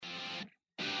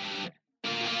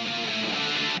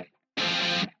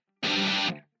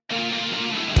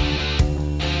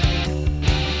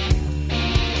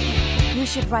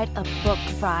should write a book,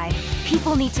 Fry.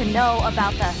 People need to know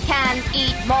about the can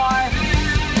eat more.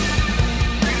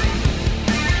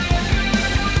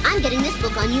 I'm getting this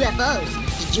book on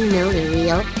UFOs. Did you know they're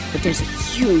real? But there's a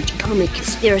huge government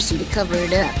conspiracy to cover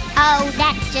it up. Oh,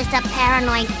 that's just a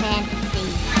paranoid fantasy.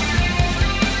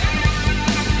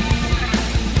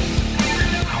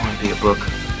 I want to be a book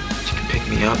that you can pick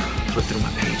me up, flip through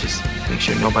my pages, make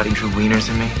sure nobody drew wieners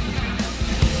in me.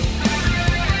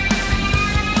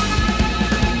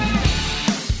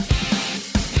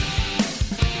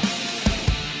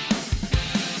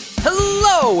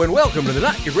 Hello and welcome to the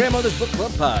Not Your Grandmother's Book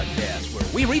Club podcast, where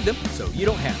we read them so you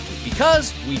don't have to,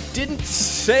 because we didn't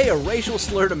say a racial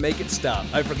slur to make it stop.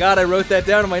 I forgot I wrote that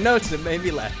down in my notes and it made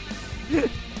me laugh.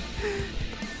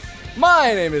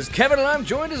 My name is Kevin and I'm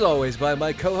joined as always by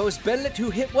my co-host Benedict,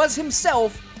 who was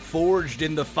himself forged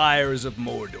in the fires of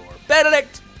Mordor.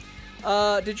 Benedict,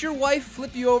 did your wife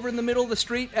flip you over in the middle of the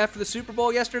street after the Super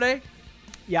Bowl yesterday?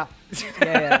 Yeah.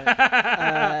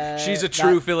 She's a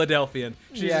true Philadelphian.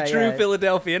 She's a true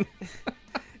Philadelphian.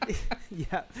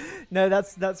 Yeah. No,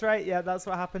 that's right. Yeah, that's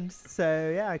what happened.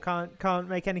 So yeah, I can't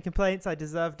make any complaints. I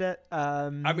deserved it.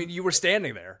 I mean, you were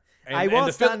standing there. I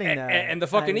was standing there. And the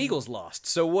fucking Eagles lost.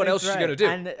 So what else is she going to do?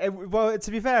 And well,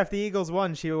 to be fair, if the Eagles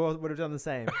won, she would have done the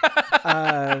same.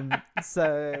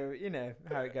 So you know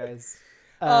how it goes.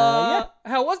 Yeah.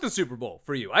 How was the Super Bowl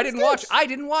for you? I didn't watch it. I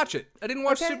didn't watch the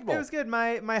Super Bowl. It was good.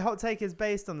 My hot take is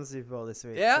based on the Super Bowl this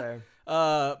week. Yeah. So.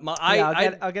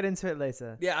 I'll get into it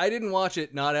later. Yeah, I didn't watch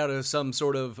it, not out of some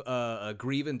sort of a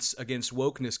grievance against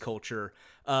wokeness culture.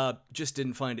 Just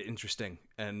didn't find it interesting,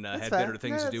 and had fair. Better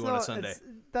things to do on a Sunday.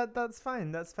 That's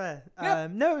fine. That's fair. Yeah.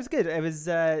 No, it was good. It was.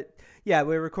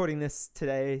 We're recording this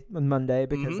today on Monday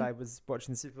because I was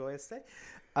watching the Super Bowl yesterday.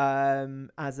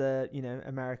 As a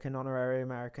American, honorary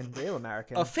American, real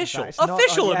American, official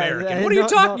American. What are you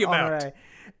talking about?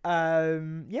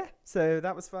 Yeah, so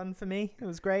that was fun for me. It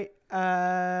was great.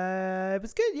 It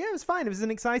was good. Yeah, it was fine. It was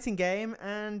an exciting game,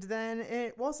 and then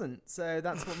it wasn't. So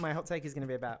that's what my hot take is going to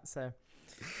be about. So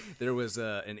there was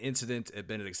an incident at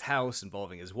Benedict's house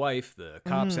involving his wife. The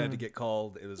cops had to get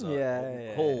called. It was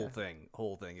a whole thing.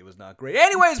 It was not great.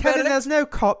 Anyways, Kevin, Benedict, there's no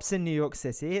cops in New York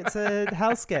City. It's a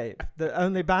hellscape that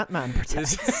only Batman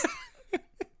protects.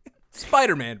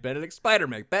 Spider-Man, Benedict.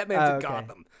 Spider-Man. Batman's in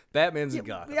Gotham. Batman's in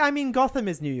Gotham. I mean, Gotham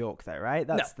is New York, though, right?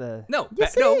 That's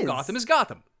Yes, it is. Gotham is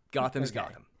Gotham. Gotham is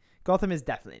Gotham. Gotham is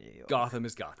definitely New York. Gotham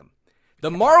is Gotham.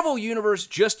 The Marvel Universe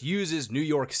just uses New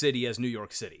York City as New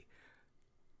York City.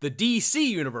 The DC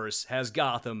Universe has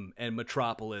Gotham and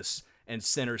Metropolis and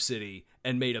Center City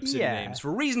and made-up city names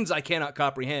for reasons I cannot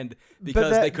comprehend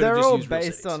because they could have just used real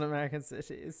cities. They're all based on American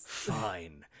cities.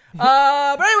 Fine.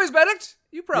 But anyways, Benedict,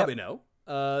 you probably know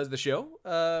the show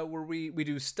where we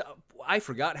do stuff. I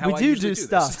forgot how we do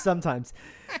stuff sometimes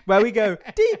where we go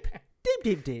deep.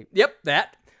 Yep,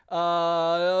 that.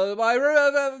 I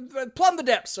plumb the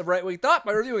depths of Right Wing Thought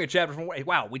by reviewing a chapter from...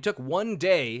 Wow, we took one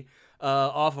day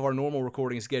off of our normal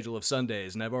recording schedule of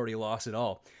Sundays, and I've already lost it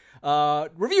all.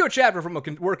 Review a chapter from a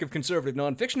work of conservative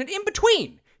nonfiction, and in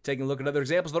between, taking a look at other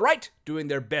examples of the right, doing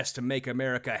their best to make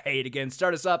America hate again.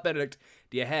 Start us off, Benedict.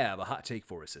 Do you have a hot take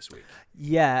for us this week?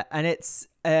 Yeah, and it's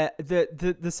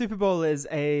the Super Bowl is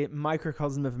a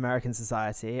microcosm of American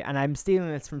society, and I'm stealing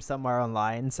this from somewhere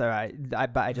online, so I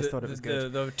just thought it was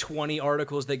good. The 20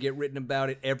 articles that get written about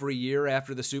it every year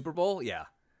after the Super Bowl, yeah.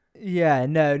 Yeah,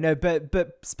 no,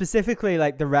 but specifically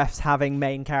like the refs having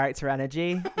main character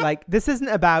energy, like this isn't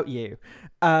about you.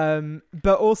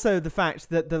 But also the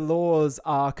fact that the laws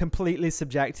are completely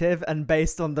subjective and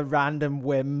based on the random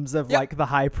whims of like the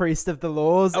high priest of the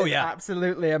laws. Oh, yeah.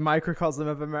 Absolutely a microcosm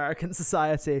of American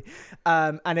society.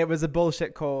 And it was a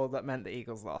bullshit call that meant the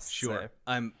Eagles lost. Sure.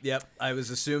 So. I was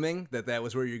assuming that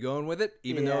was where you're going with it,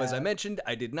 even though, as I mentioned,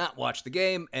 I did not watch the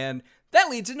game, and that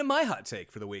leads into my hot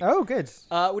take for the week. Oh, good.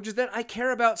 Which is that I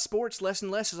care about sports less and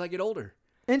less as I get older.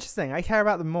 Interesting. I care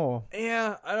about them more.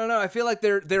 Yeah, I don't know. I feel like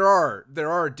there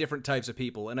are different types of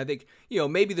people, and I think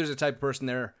maybe there's a type of person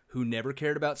there who never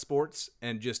cared about sports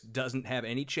and just doesn't have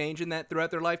any change in that throughout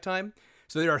their lifetime.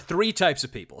 So there are three types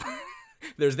of people.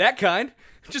 There's that kind,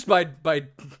 just by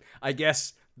I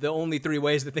guess the only three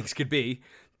ways that things could be: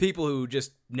 people who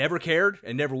just never cared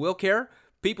and never will care.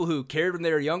 People who cared when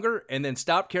they were younger and then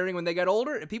stopped caring when they got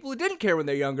older, and people who didn't care when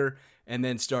they were younger and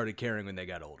then started caring when they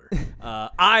got older.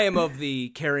 I am of the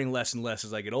caring less and less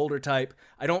as I get older type.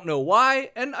 I don't know why,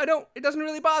 and it doesn't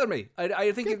really bother me.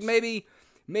 I think it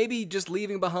maybe just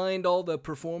leaving behind all the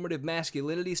performative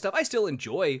masculinity stuff. I still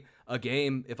enjoy a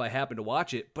game if I happen to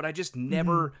watch it, but I just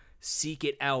never seek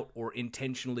it out or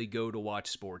intentionally go to watch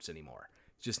sports anymore.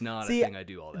 Just not a thing I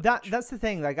do all that much. That's the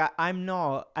thing. Like, I'm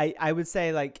not. I would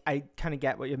say, like, I kind of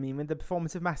get what you mean with the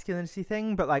performative masculinity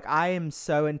thing, but like, I am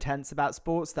so intense about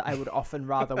sports that I would often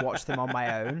rather watch them on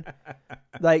my own.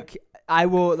 Like, I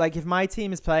will, like, if my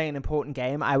team is playing an important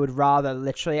game, I would rather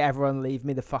literally everyone leave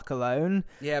me the fuck alone.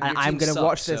 Yeah, but and your team I'm gonna sucks,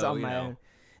 watch this so, on my own.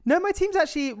 No, my team's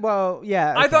actually, well,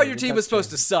 yeah. I okay, thought your team that's was supposed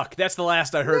true. to suck. That's the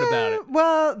last I heard about it.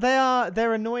 Well,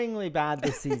 they're annoyingly bad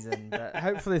this season, but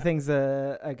hopefully things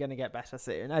are going to get better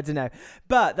soon. I don't know.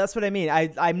 But that's what I mean.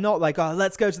 I'm not like, oh,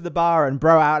 let's go to the bar and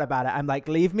bro out about it. I'm like,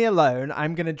 leave me alone.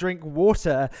 I'm going to drink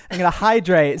water. I'm going to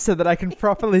hydrate so that I can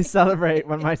properly celebrate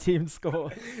when my team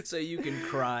scores. So you can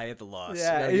cry at the loss.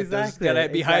 Yeah, exactly. Gotta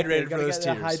be hydrated for those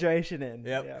get tears. the hydration in.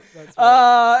 Yep. That's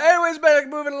right. Anyways, Benedict,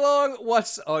 moving along.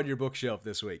 What's on your bookshelf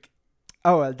this week?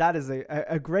 Oh, well, that is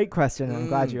a great question. I'm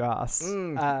glad you asked.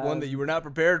 One that you were not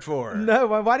prepared for. No,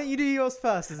 why don't you do yours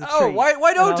first as a treat? Oh, why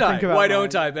don't And I'll think I? about Why mine.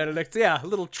 don't I, Benedict? Yeah, a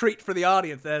little treat for the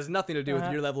audience that has nothing to do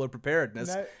with your level of preparedness.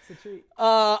 No, it's a treat.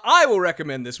 I will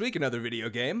recommend this week another video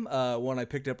game, one I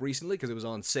picked up recently because it was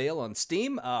on sale on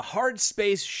Steam, Hard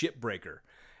Space Shipbreaker.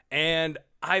 And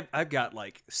I've got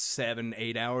like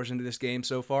 7-8 hours into this game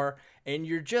so far, and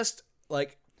you're just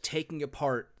like taking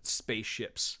apart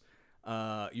spaceships.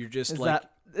 You're just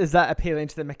Is that appealing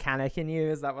to the mechanic in you?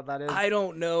 Is that what that is? I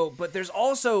don't know, but there's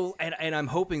also, and I'm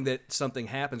hoping that something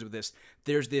happens with this,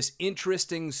 there's this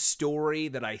interesting story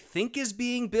that I think is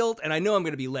being built, and I know I'm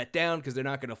going to be let down because they're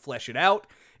not going to flesh it out.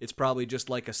 It's probably just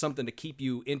like something to keep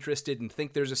you interested and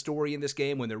think there's a story in this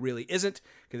game when there really isn't,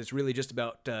 because it's really just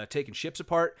about taking ships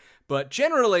apart. But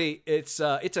generally, it's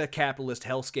a capitalist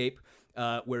hellscape.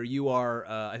 Where you are,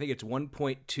 I think it's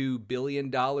 $1.2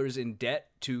 billion in debt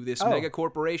to this mega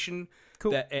corporation.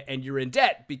 Cool. And you're in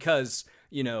debt because,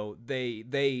 you know,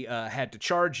 they had to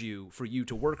charge you for you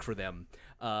to work for them.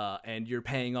 And you're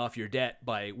paying off your debt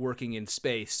by working in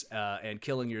space and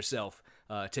killing yourself,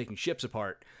 taking ships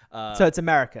apart. So it's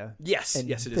America. Yes,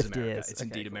 it is 50 America. years. It's Okay,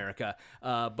 indeed cool. America.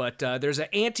 But there's an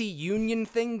anti-union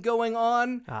thing going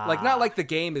on. Like, not like the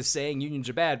game is saying unions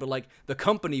are bad, but like the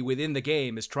company within the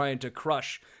game is trying to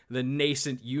crush the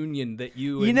nascent union that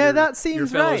you and that your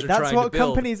seems fellows right. are That's trying what to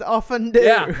build. companies often do.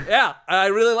 Yeah. I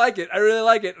really like it.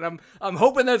 And I'm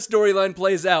hoping that storyline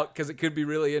plays out because it could be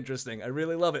really interesting. I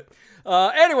really love it.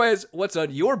 Anyways, what's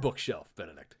on your bookshelf,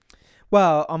 Benedict?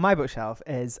 Well, on my bookshelf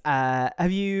is,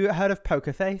 have you heard of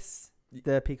Poker Face,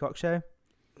 the Peacock show?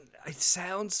 It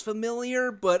sounds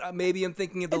familiar, but maybe I'm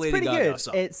thinking of the Lady Pretty Gaga good.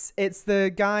 song. It's the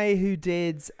guy who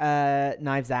did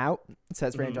Knives Out, so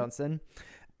it's Rian Johnson.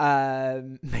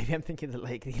 Maybe I'm thinking of the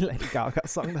Lady Gaga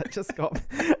song that just got.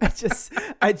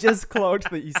 I just clocked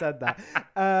that you said that.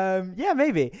 Yeah,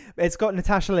 maybe it's got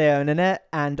Natasha Lyonne in it,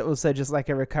 and also just like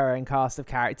a recurring cast of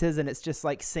characters, and it's just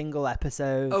like single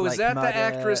episodes. Oh, like is that murder. the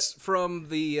actress from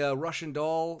the Russian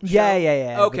Doll show?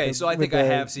 Yeah. Okay, so I think I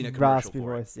have seen a commercial raspy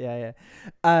for voice. Yeah.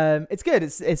 It's good.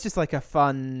 It's just like a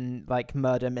fun like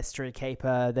murder mystery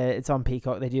caper. It's on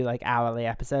Peacock. They do like hourly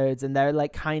episodes, and they're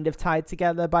like kind of tied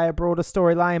together by a broader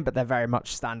storyline, but they're very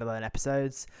much standalone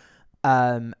episodes.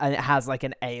 And it has like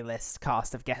an A-list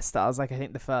cast of guest stars. Like I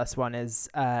think the first one is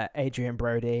Adrian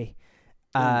Brody.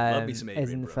 Love me some is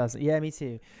Adrian in the Brody. first. Yeah, me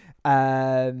too.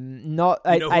 Not.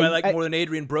 You know who I like more than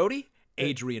Adrian Brody?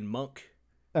 Adrian Monk.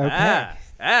 Okay.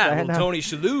 Little enough. Tony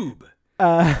Shalhoub.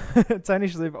 Tony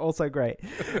Shalhoub also great.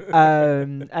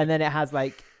 And then it has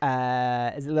like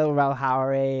is it Lil Rel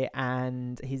Howery,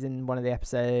 and he's in one of the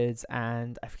episodes,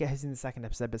 and I forget who's in the second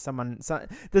episode, but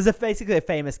there's basically a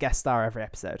famous guest star every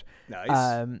episode.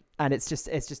 Nice. And it's just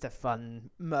a fun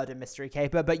murder mystery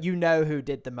caper, but you know who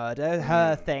did the murder.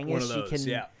 Her thing one is of those,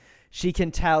 she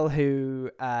can tell who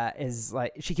is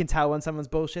like, she can tell when someone's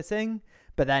bullshitting,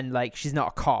 but then like she's not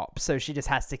a cop, so she just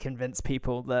has to convince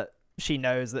people that she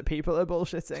knows that people are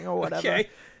bullshitting or whatever. Okay.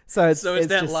 So it's that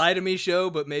just, Lie to Me show,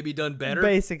 but maybe done better?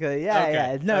 Basically, yeah, Okay,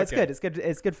 yeah. No, it's okay. good.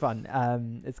 It's good fun.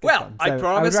 It's good Well, fun. I So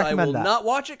promise would I will recommend that. not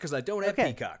watch it because I don't have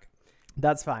Okay. Peacock.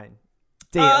 That's fine.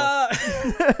 Deal.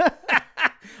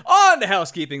 On to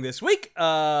housekeeping this week.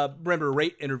 Remember to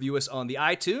rate and review us on the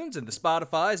iTunes and the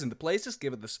Spotifys and the places.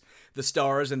 Give it the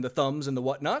stars and the thumbs and the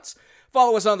whatnots.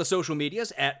 Follow us on the social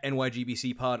medias at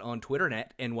NYGBC Pod on Twitter and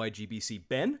at NYGBC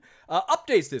Ben.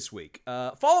 Updates this week.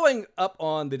 Following up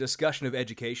on the discussion of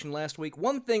education last week,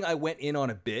 one thing I went in on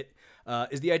a bit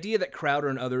is the idea that Crowder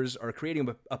and others are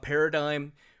creating a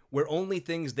paradigm where only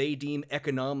things they deem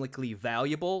economically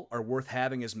valuable are worth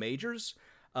having as majors.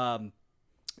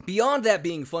 Beyond that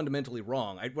being fundamentally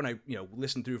wrong, when I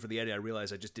listened through for the edit, I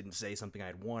realized I just didn't say something I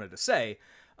had wanted to say.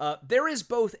 There is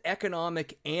both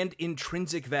economic and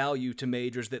intrinsic value to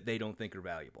majors that they don't think are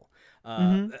valuable.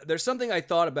 There's something I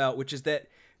thought about, which is that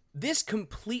this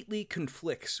completely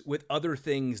conflicts with other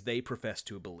things they profess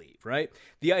to believe, right?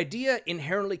 The idea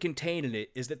inherently contained in it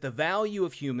is that the value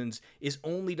of humans is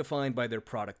only defined by their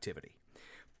productivity.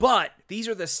 But these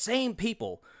are the same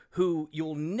people who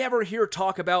you'll never hear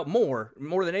talk about more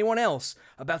than anyone else,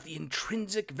 about the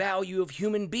intrinsic value of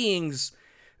human beings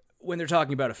when they're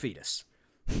talking about a fetus.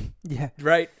 Yeah.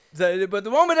 Right? But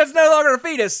the moment it's no longer a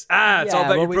fetus, it's all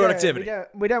about your productivity.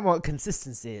 We don't want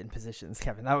consistency in positions,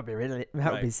 Kevin. That would be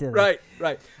would be silly.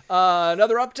 Right.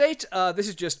 Another update. This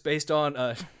is just based on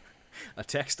a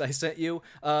text I sent you.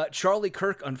 Charlie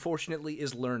Kirk, unfortunately,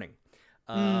 is learning.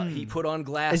 He put on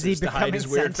glasses to hide his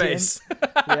weird face.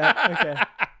 Yeah, okay.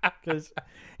 Because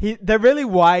they're really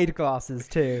wide glasses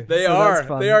too. They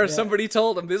are. Yeah. Somebody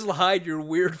told him, this will hide your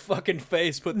weird fucking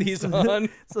face. Put these on.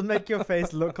 So make your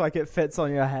face look like it fits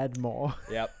on your head more.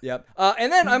 Yep.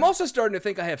 And then I'm also starting to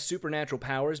think I have supernatural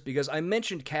powers because I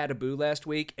mentioned Cataboo last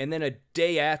week, and then a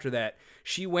day after that,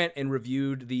 she went and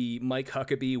reviewed the Mike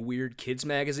Huckabee Weird Kids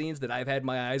magazines that I've had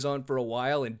my eyes on for a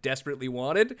while and desperately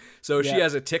wanted. So she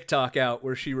has a TikTok out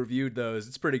where she reviewed those.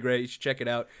 It's pretty great. You should check it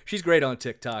out. She's great on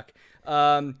TikTok.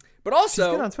 But also,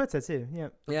 she's good on Twitter too.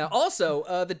 Yeah.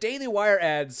 Also, the Daily Wire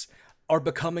ads are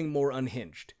becoming more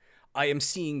unhinged. I am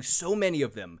seeing so many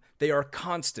of them. They are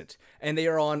constant, and they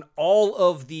are on all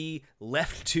of the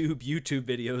LeftTube YouTube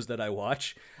videos that I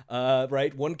watch.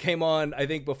 Right? One came on, I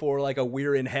think, before like a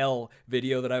We're in Hell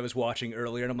video that I was watching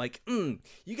earlier, and I'm like,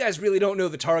 you guys really don't know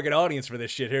the target audience for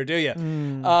this shit here, do you?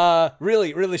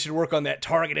 Really should work on that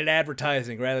targeted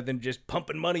advertising rather than just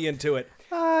pumping money into it.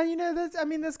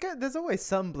 There's always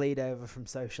some bleed over from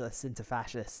socialists into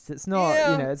fascists. It's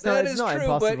not, it's not true,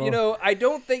 impossible. But I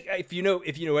don't think if you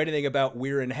know anything about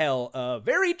We're in Hell,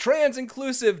 very trans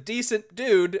inclusive, decent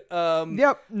dude.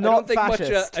 Not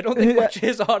fascist. I don't think much of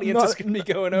his audience is going to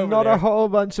be going over. Not there. A whole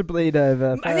bunch of bleed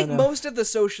over. I think most of the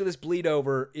socialist bleed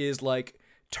over is like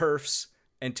TERFs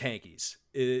and tankies.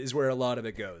 Is where a lot of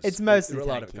it goes. It's mostly where a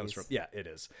lot of it comes from. Yeah, it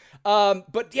is.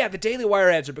 But yeah, the Daily Wire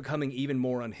ads are becoming even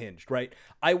more unhinged, right?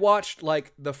 I watched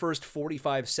like the first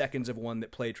 45 seconds of one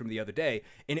that played from the other day,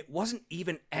 and it wasn't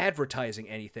even advertising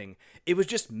anything. It was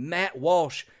just Matt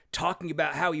Walsh talking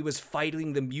about how he was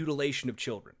fighting the mutilation of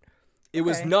children. It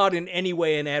was not in any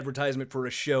way an advertisement for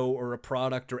a show or a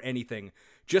product or anything.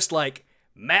 Just like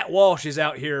Matt Walsh is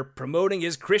out here promoting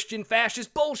his Christian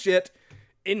fascist bullshit.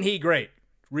 Isn't he great?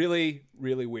 Really,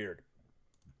 really weird.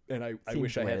 And I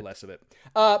wish I had less of it.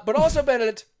 But also,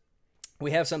 Benedict,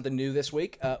 we have something new this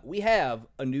week. We have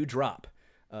a new drop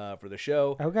for the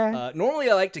show. Okay.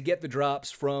 Normally, I like to get the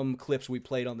drops from clips we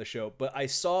played on the show, but I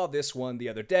saw this one the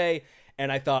other day,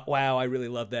 and I thought, wow, I really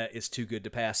love that. It's too good to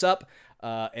pass up.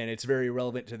 And it's very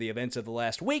relevant to the events of the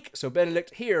last week. So,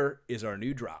 Benedict, here is our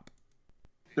new drop.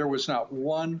 There was not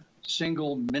one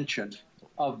single mention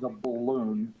of the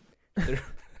balloon.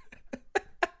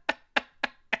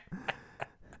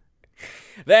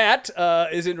 That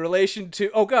is in relation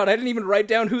to... Oh, God, I didn't even write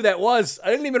down who that was.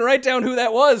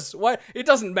 Why? It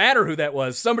doesn't matter who that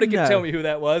was. Somebody can tell me who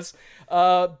that was.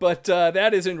 But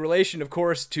that is in relation, of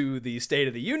course, to the State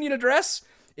of the Union address,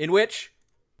 in which...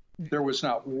 There was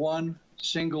not one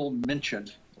single mention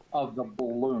of the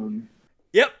balloon.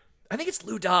 Yep. I think it's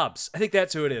Lou Dobbs. I think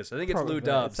that's who it is. I think it's Probably. Lou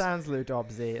Dobbs. It sounds Lou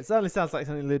Dobbsy. It certainly sounds like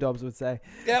something Lou Dobbs would say.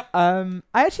 Yep. I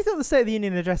actually thought the State of the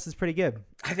Union address was pretty good.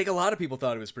 I think a lot of people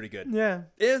thought it was pretty good. Yeah.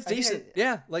 It's decent.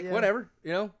 Whatever.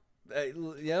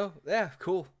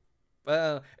 Cool.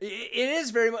 It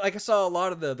is very much like I saw a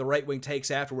lot of the right wing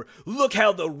takes afterward. Look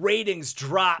how the ratings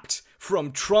dropped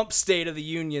from Trump's State of the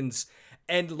Unions,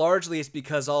 and largely it's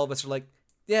because all of us are like,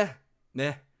 I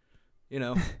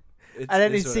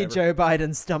don't need to see Joe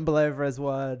Biden stumble over his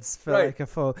words for like a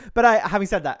full. But having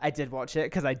said that, I did watch it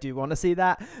because I do want to see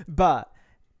that. But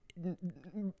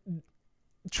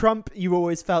Trump, you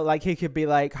always felt like he could be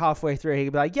like halfway through, he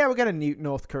could be like, "Yeah, we're gonna nuke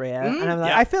North Korea," and I'm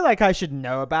like, I feel like I should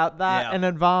know about that in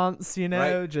advance,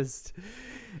 just.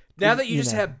 Now that you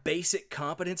just have basic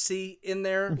competency in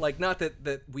there, like not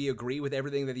that we agree with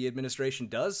everything that the administration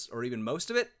does or even most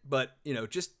of it, but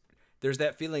just. There's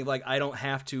that feeling of like I don't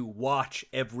have to watch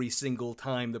every single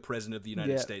time the president of the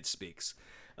United States speaks.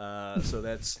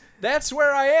 So that's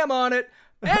where I am on it.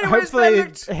 Anyways,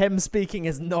 hopefully him speaking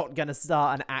is not going to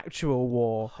start an actual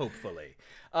war. Hopefully.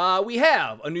 We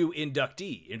have a new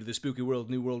inductee into the spooky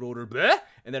world, New World Order,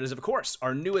 and that is, of course,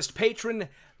 our newest patron,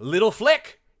 Little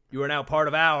Flick. You are now part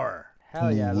of our...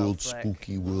 Hell yeah, World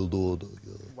Spooky World Order.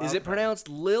 Is it pronounced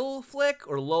Lil Flick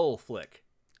or Lol Flick?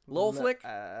 Lol flick?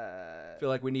 I feel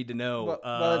like we need to know.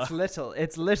 Well, it's little.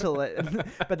 It's little.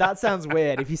 But that sounds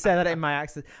weird. If you say that in my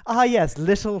accent. Ah, yes,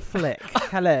 little flick.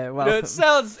 Hello, welcome.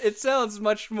 No, it sounds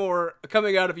much more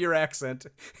coming out of your accent.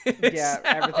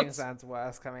 Everything sounds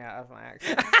worse coming out of my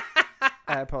accent.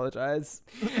 I apologize.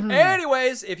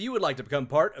 Anyways, if you would like to become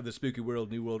part of the Spooky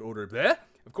World New World Order,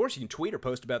 of course, you can tweet or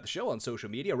post about the show on social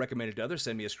media, recommend it to others,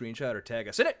 send me a screenshot or tag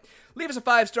us in it. Leave us a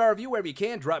 5-star review wherever you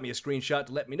can, drop me a screenshot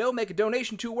to let me know, make a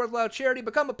donation to a worthwhile charity,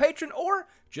 become a patron, or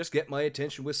just get my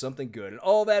attention with something good. And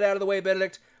all that out of the way,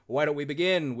 Benedict, why don't we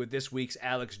begin with this week's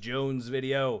Alex Jones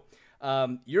video?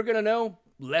 You're going to know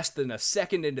less than a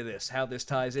second into this how this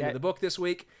ties into the book this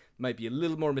week. Might be a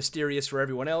little more mysterious for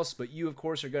everyone else, but you, of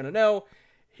course, are going to know.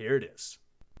 Here it is.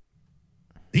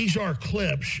 These are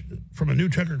clips from a new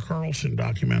Tucker Carlson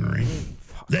documentary.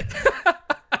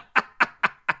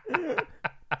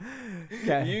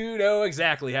 Okay. You know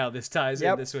exactly how this ties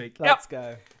in this week. Let's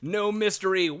go. No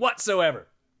mystery whatsoever.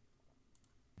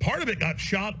 Part of it got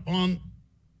shot on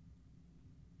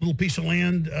a little piece of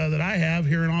land that I have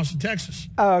here in Austin, Texas.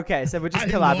 Oh, okay. So we're just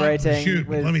collaborating. Shoot,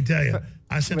 let me tell you.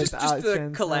 I said just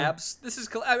the collabs. This is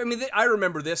I mean, I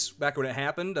remember this back when it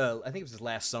happened. I think it was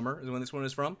last summer is when this one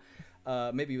is from.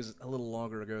 Maybe it was a little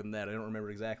longer ago than that. I don't remember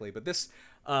exactly. But this,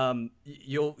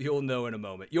 you'll know in a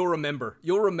moment. You'll remember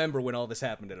when all this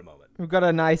happened in a moment. We've got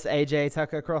a nice AJ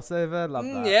Tucker crossover. Love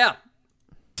that. Yeah.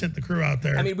 Sent the crew out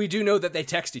there. I mean, we do know that they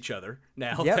text each other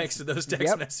now, thanks to those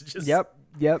text messages. Yep.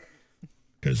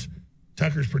 Because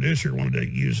Tucker's producer wanted to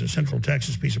use a Central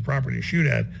Texas piece of property to shoot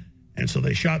at, and so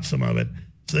they shot some of it.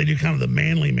 So they do kind of the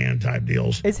manly man type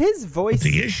deals. Is his voice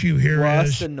the issue here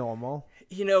worse than normal?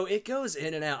 You know, it goes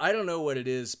in and out. I don't know what it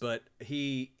is, but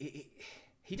he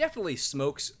definitely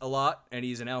smokes a lot, and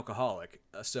he's an alcoholic.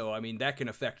 So, I mean, that can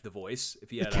affect the voice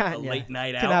if you had a late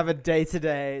night out. Can have a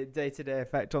day-to-day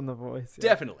effect on the voice. Yeah.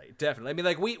 Definitely. I mean,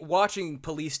 like, watching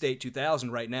Police State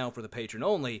 2000 right now for the patron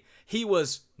only, he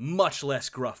was much less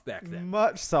gruff back then.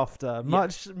 Much softer,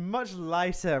 much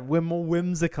lighter, more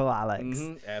whimsical Alex.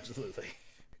 Mm-hmm, absolutely.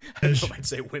 I don't know if I'd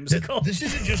say whimsical. This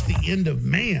isn't just the end of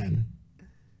man.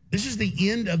 This is the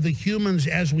end of the humans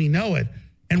as we know it.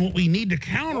 And what we need to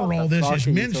counter all this is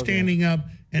men standing up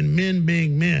and men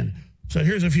being men. So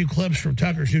here's a few clips from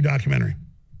Tucker's new documentary.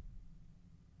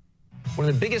 One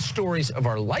of the biggest stories of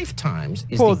our lifetimes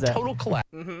is the total collapse.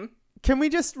 Mm-hmm. Can we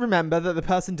just remember that the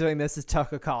person doing this is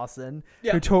Tucker Carlson,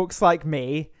 who talks like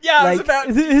me? Yeah, God,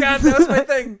 that was my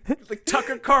thing. Like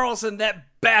Tucker Carlson, that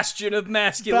bastion of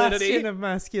masculinity.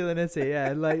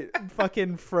 Yeah, like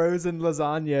fucking frozen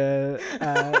lasagna.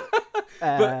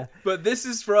 But this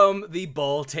is from the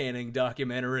ball tanning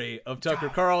documentary of Tucker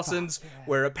Carlson's,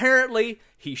 where apparently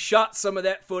he shot some of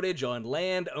that footage on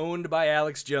land owned by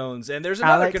Alex Jones. And there's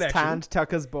another connection. Alex tanned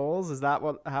Tucker's balls? Is that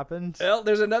what happened? Well,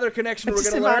 there's another connection we're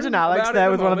going to learn. Just imagine Alex there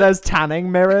with one of those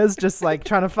tanning mirrors, just like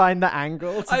trying to find the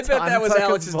angle. I bet that was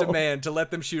Alex's demand to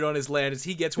let them shoot on his land as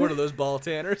he gets one of those ball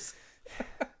tanners.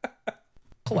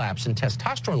 Collapse in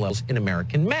testosterone levels in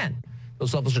American men.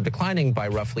 Those levels are declining by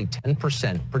roughly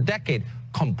 10% per decade,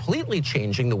 completely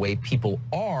changing the way people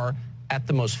are at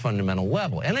the most fundamental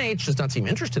level. NIH does not seem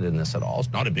interested in this at all.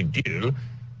 It's not a big deal.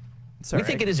 We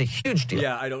think it is a huge deal.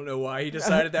 Yeah, I don't know why he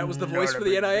decided that was the voice for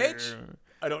the NIH.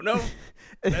 I don't know.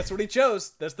 That's what he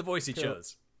chose. That's the voice he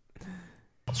chose.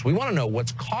 So we want to know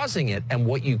what's causing it and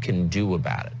what you can do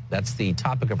about it. That's the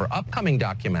topic of our upcoming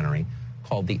documentary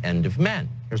called The End of Men.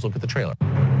 Here's a look at the trailer.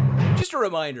 Just a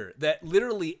reminder that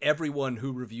literally everyone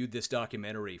who reviewed this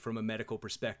documentary from a medical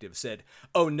perspective said,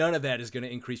 oh, none of that is going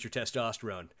to increase your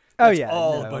testosterone. That's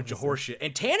all a bunch of horseshit.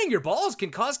 And tanning your balls can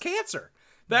cause cancer.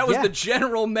 That was the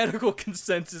general medical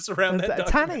consensus around that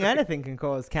documentary. Tanning anything can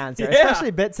cause cancer,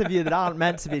 especially bits of you that aren't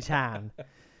meant to be tanned.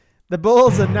 The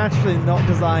balls are naturally not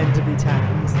designed to be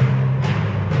tanned.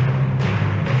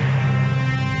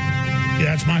 Yeah,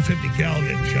 that's my 50 cal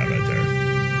getting shot right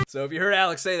there. So if you heard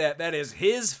Alex say that, that is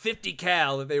his 50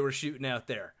 cal that they were shooting out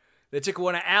there. They took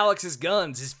one of Alex's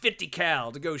guns, his 50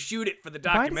 cal, to go shoot it for the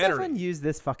documentary. Why does everyone use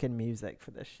this fucking music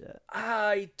for this shit?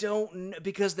 I don't know,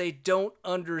 because they don't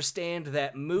understand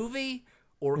that movie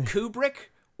or Kubrick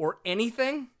or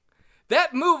anything.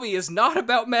 That movie is not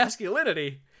about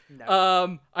masculinity.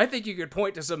 No. I think you could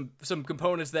point to some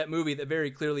components of that movie that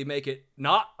very clearly make it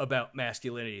not about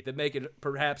masculinity, that make it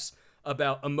perhaps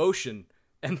about emotion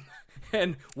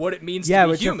and what it means to be human.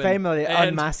 Yeah, which are famously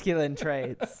unmasculine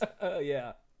traits.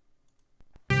 Yeah.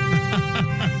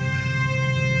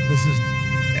 This is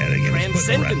adding in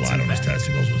putting a red light on his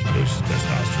testicles was boosts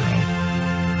testosterone.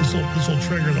 This will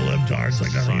trigger the libtards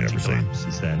like nothing you've ever seen.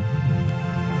 He said,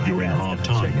 "You're in hard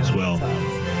times. Well,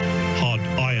 hard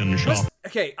iron sharp."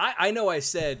 okay, I know I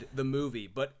said the movie,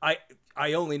 but I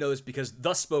only know this because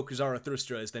Thus Spoke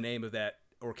Zarathustra is the name of that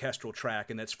orchestral track,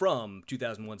 and that's from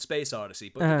 2001 Space Odyssey.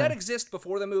 But did that exist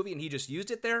before the movie, and he just used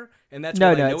it there? And that's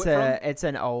where I know it from? It's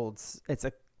a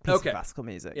piece of classical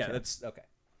music. Yeah, that's okay.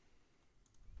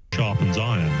 Sharpens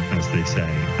iron, as they say,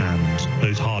 and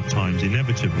those hard times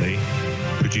inevitably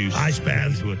produce ice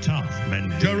baths who are tough.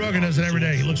 Men. Joe Rogan does it every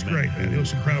day. He looks great, man. He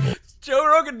looks incredible. Joe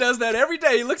Rogan does that every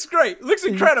day. He looks great. He looks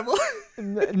incredible.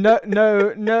 No.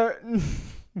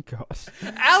 Gosh.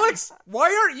 Alex,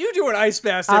 why aren't you doing ice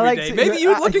baths every day? Maybe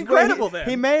you'd look incredible then.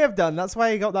 He may have done. That's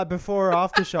why he got that before or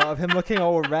after shot of him looking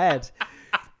all red.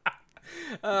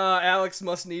 Alex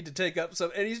must need to take up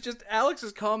some, and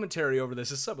Alex's commentary over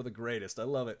this is some of the greatest. I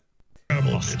love it.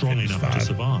 Are strong enough to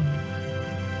survive,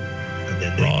 and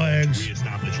then they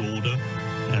re-establish order,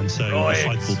 and so the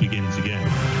cycle begins again.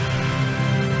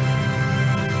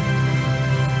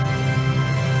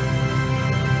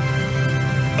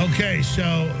 Okay,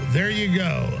 so there you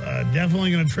go.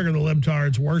 Definitely going to trigger the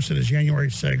libtards worse than his January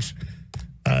 6th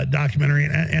documentary.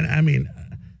 And I mean,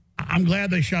 I'm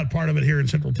glad they shot part of it here in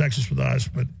Central Texas with us,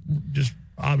 but just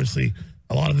obviously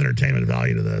a lot of entertainment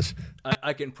value to this.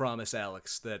 I can promise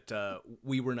Alex that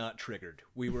we were not triggered.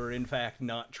 We were, in fact,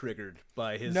 not triggered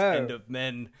by his End of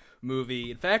Men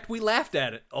movie. In fact, we laughed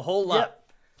at it a whole lot.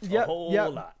 A whole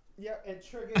lot. Yeah, it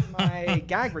triggered my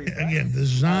gag reflex. Again,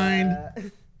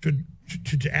 designed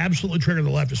to absolutely trigger the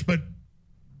leftists. But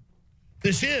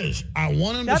this is, I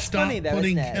want them to stop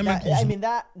putting chemicals.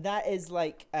 That is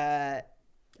like, that's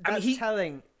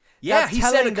telling. Yeah, that's he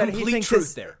telling said a complete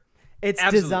truth there. It's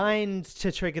designed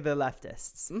to trigger the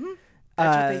leftists. Mm-hmm.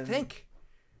 That's what they think.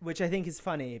 Which I think is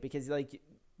funny because, like,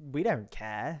 we don't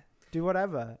care. Do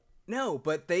whatever. No,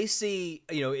 but they see,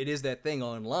 it is that thing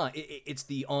online. It's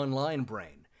the online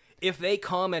brain. If they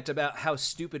comment about how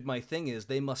stupid my thing is,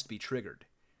 they must be triggered.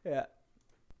 Yeah.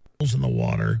 In the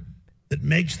water that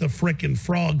makes the frickin'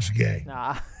 frogs gay.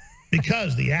 Nah.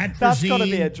 Because the atrazine, that's got to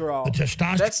be a draw. The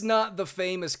testosterone. That's not the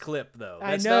famous clip, though.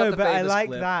 That's I know, not the but I famous like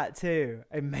clip. that too.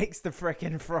 It makes the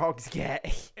frickin' frogs gay.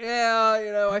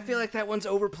 Yeah, I feel like that one's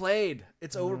overplayed.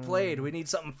 It's overplayed. We need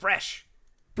something fresh.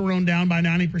 Testosterone down by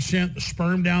 90%, the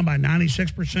sperm down by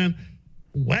 96%.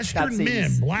 Western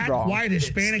men, black, white,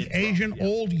 Hispanic, it's Asian,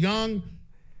 old, young,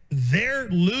 they're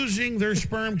losing their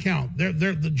sperm count.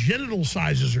 The genital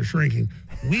sizes are shrinking.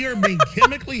 We are being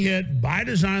chemically hit by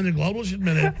design, the globalists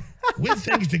admitted, with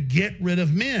things to get rid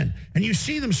of men. And you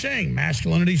see them saying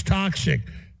masculinity's toxic,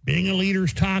 being a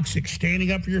leader's toxic,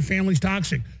 standing up for your family's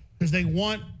toxic, because they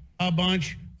want a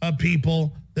bunch of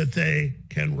people that they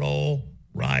can roll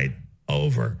right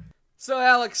over. So,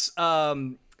 Alex, I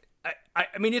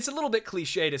mean, it's a little bit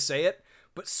cliche to say it,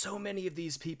 but so many of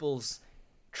these people's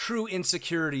true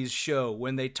insecurities show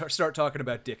when they start talking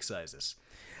about dick sizes.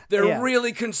 They're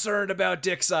really concerned about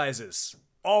dick sizes.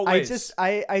 Always.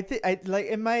 I think like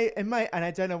in my, and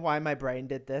I don't know why my brain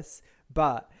did this,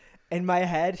 but in my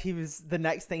head, the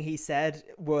next thing he said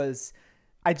was,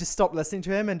 I just stopped listening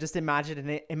to him and just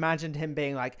imagined him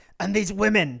being like, and these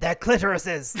women, their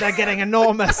clitorises, they're getting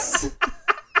enormous.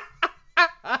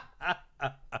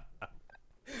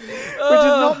 Which is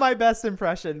not my best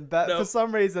impression, but for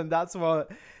some reason that's what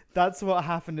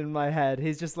happened in my head.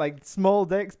 He's just like, small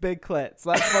dicks, big clits.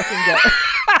 Let's fucking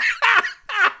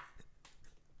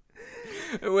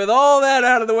go. With all that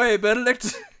out of the way,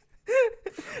 Benedict,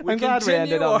 I'm glad we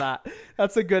ended on that.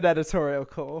 That's a good editorial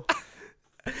call.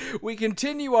 We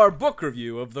continue our book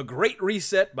review of The Great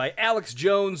Reset by Alex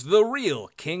Jones, the real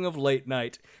king of late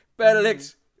night.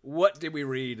 Benedict, what did we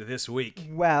read this week?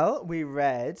 Well, we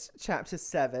read Chapter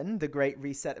 7, The Great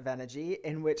Reset of Energy,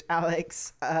 in which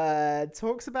Alex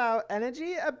talks about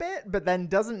energy a bit, but then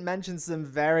doesn't mention some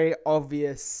very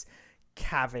obvious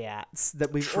caveats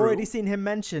that we've already seen him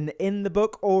mention in the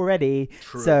book already.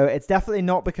 True. So it's definitely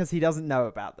not because he doesn't know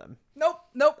about them.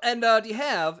 Nope. And do you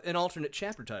have an alternate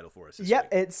chapter title for us this week?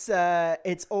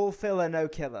 It's All Filler, No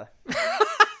Killer.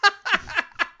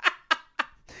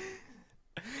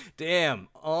 Damn,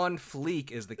 on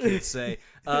fleek, as the kids say.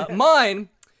 Mine,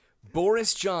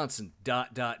 Boris Johnson, ...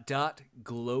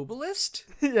 globalist?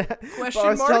 Yeah.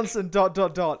 Question mark? Johnson, ...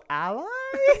 ally?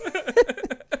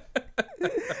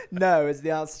 No is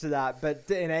the answer to that, but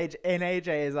in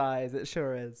AJ's eyes, it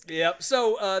sure is. Yep.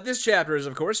 So this chapter is,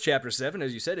 of course, Chapter 7,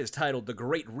 as you said, is titled The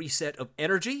Great Reset of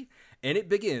Energy, and it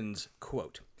begins,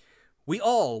 quote, "We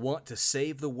all want to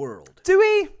save the world." Do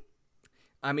we?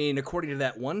 I mean, according to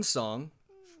that one song,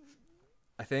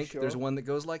 I think there's one that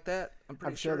goes like that. I'm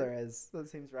pretty sure there is. That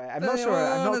seems right. I'm not sure.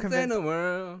 I'm not convinced. The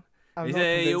world. You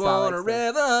say you want a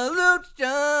revolution.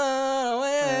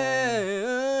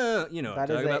 You know what I'm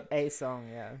talking about. That is a song,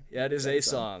 yeah. Yeah, it is a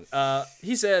song.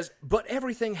 He says, but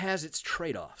everything has its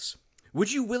trade-offs.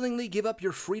 Would you willingly give up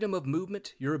your freedom of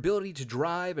movement, your ability to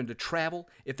drive and to travel,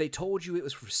 if they told you it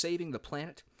was for saving the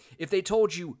planet? If they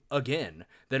told you, again,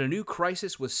 that a new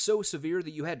crisis was so severe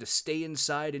that you had to stay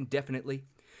inside indefinitely?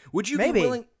 Would you be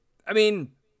willing... I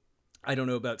mean... I don't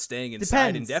know about staying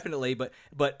inside indefinitely, but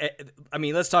I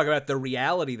mean, let's talk about the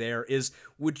reality there is,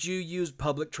 would you use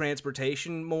public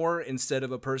transportation more instead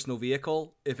of a personal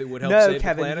vehicle if it would help save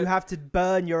Kevin, the planet? You have to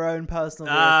burn your own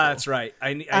personal vehicle. That's right.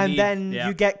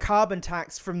 You get carbon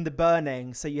tax from the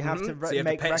burning, so you have to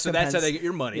make recompense. So that's how they get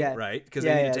your money, right? Because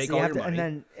they need to take all your money. And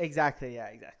then, exactly.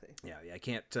 Yeah, I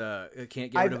can't get rid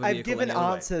of a vehicle. I've given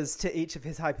answers to each of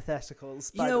his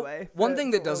hypotheticals, by the way. One thing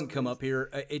that doesn't come up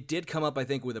here, it did come up, I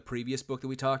think, with a previous book that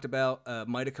we talked about,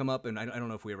 might have come up, and I don't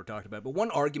know if we ever talked about it, but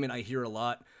one argument I hear a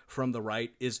lot from the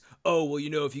right is,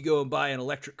 if you go and buy an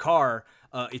electric car,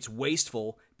 it's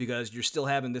wasteful because you're still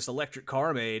having this electric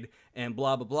car made, and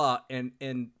blah, blah, blah,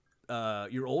 and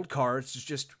your old car, it's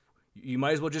just, you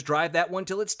might as well just drive that one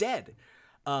till it's dead.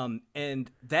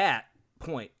 And that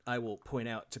point, I will point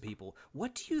out to people,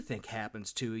 what do you think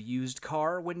happens to a used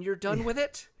car when you're done with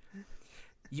it?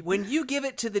 When you give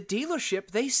it to the dealership,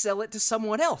 they sell it to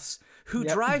someone else who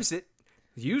drives it,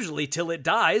 usually till it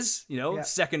dies.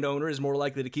 Second owner is more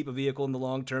likely to keep a vehicle in the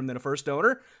long term than a first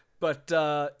owner. But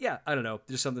I don't know.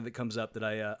 There's something that comes up that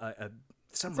I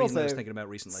was thinking about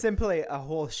recently. Simply a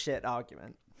horse shit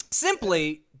argument.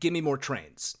 Simply, give me more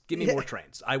trains. Give me more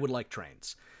trains. I would like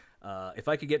trains. If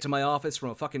I could get to my office from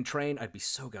a fucking train, I'd be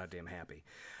so goddamn happy.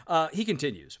 He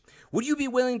continues, would you be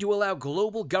willing to allow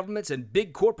global governments and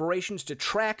big corporations to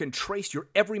track and trace your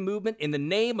every movement in the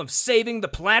name of saving the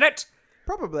planet?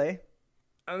 Probably.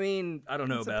 I mean, I don't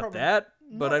know about that,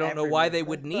 but I don't know why they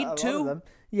would need to.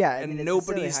 Yeah, and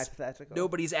hypothetical.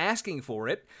 Nobody's asking for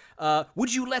it.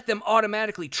 Would you let them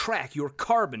automatically track your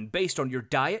carbon based on your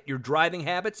diet, your driving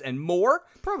habits, and more?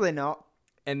 Probably not.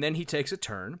 And then he takes a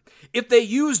turn. If they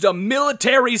used a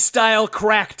military-style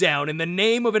crackdown in the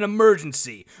name of an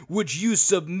emergency, would you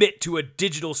submit to a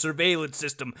digital surveillance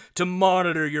system to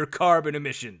monitor your carbon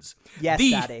emissions? Yes,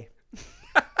 Daddy.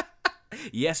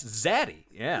 Yes, Zaddy.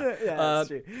 Yeah. That's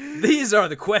true. These are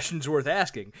the questions worth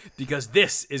asking, because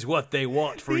this is what they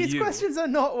want for you. These questions are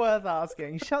not worth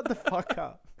asking. Shut the fuck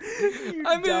up. You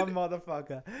dumb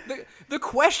motherfucker. The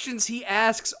questions he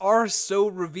asks are so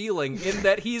revealing in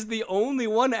that he's the only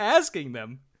one asking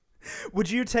them. Would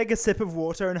you take a sip of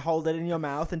water and hold it in your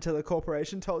mouth until a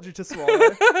corporation told you to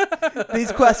swallow?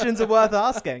 These questions are worth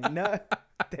asking. No.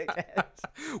 Dickhead.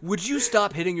 Would you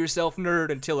stop hitting yourself,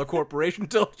 nerd, until a corporation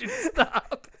told you to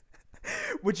stop?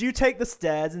 Would you take the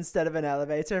stairs instead of an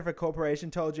elevator if a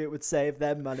corporation told you it would save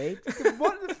them money?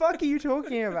 What the fuck are you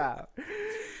talking about?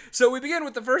 So we begin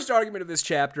with the first argument of this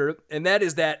chapter, and that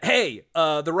is that, hey,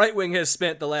 the right wing has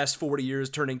spent the last 40 years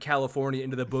turning California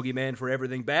into the boogeyman for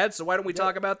everything bad, so why don't we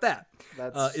talk about that?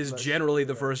 Is generally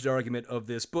the first argument of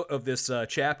this book, of this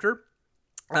chapter.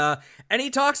 And he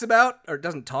talks about, or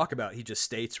doesn't talk about, he just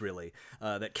states really,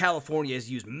 that California has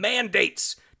used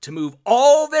mandates to move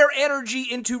all their energy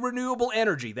into renewable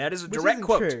energy. That is a direct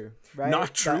quote. True, right?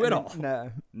 Not true at all.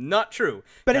 No. Not true.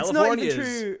 But California it's not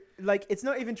even true. Like, it's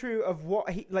not even true of what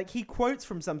he quotes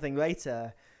from something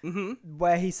later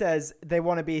where he says they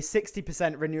want to be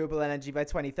 60% renewable energy by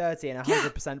 2030 and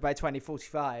 100% by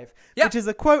 2045, which is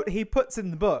a quote he puts in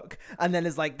the book and then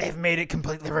is like, they've made it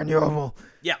completely renewable.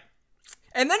 Yeah.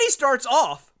 And then he starts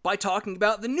off by talking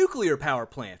about the nuclear power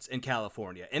plants in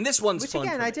California. And this one's fun. Which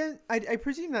again, I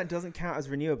presume that doesn't count as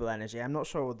renewable energy. I'm not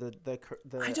sure the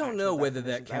I don't know whether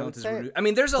that counts as renewable. I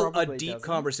mean, there's a deep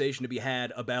conversation to be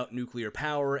had about nuclear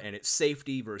power and its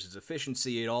safety versus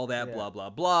efficiency and all that, blah, blah,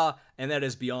 blah. And that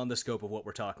is beyond the scope of what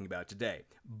we're talking about today.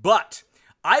 But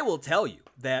I will tell you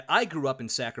that I grew up in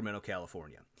Sacramento,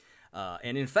 California.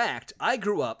 And in fact, I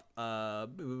grew up,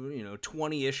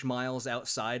 20-ish miles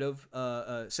outside of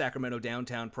Sacramento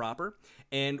downtown proper,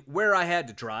 and where I had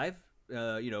to drive,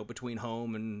 between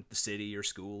home and the city or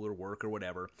school or work or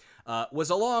whatever, was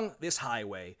along this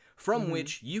highway from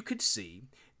which you could see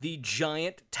the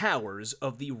giant towers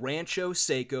of the Rancho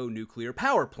Seco nuclear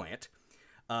power plant,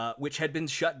 which had been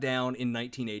shut down in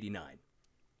 1989.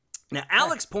 Now,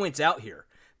 Alex points out here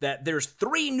that there's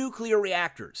 3 nuclear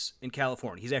reactors in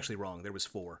California. He's actually wrong. There was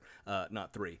 4,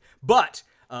 not 3. But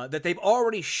that they've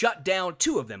already shut down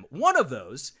 2 of them. One of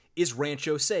those is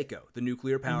Rancho Seco, the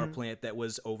nuclear power plant that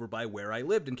was over by where I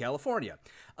lived in California.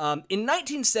 In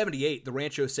 1978, the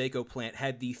Rancho Seco plant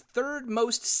had the third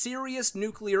most serious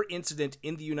nuclear incident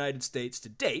in the United States to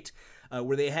date,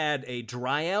 where they had a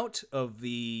dry out of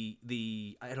the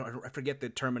I forget the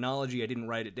terminology, I didn't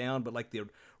write it down, but like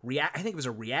I think it was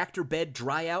a reactor bed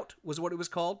dry out was what it was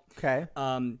called. Okay.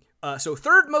 So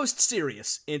third most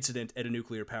serious incident at a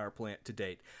nuclear power plant to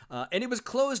date. And it was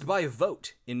closed by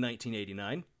vote in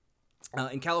 1989.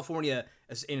 In California,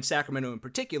 in Sacramento in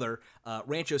particular,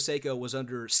 Rancho Seco was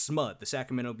under SMUD, the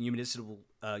Sacramento Municipal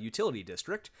Utility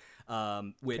District,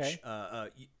 which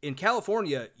in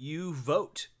California, you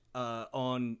vote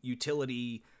on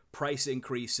utility price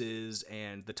increases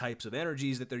and the types of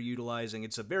energies that they're utilizing.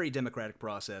 It's a very democratic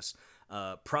process,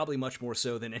 probably much more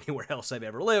so than anywhere else I've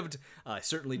ever lived. I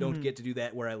certainly don't get to do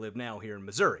that where I live now here in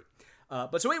Missouri.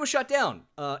 But so it was shut down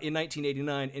in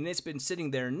 1989, and it's been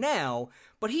sitting there now,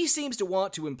 but he seems to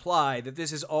want to imply that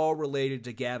this is all related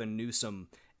to Gavin Newsom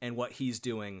and what he's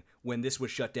doing when this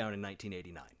was shut down in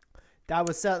 1989. That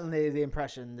was certainly the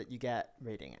impression that you get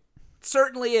reading it.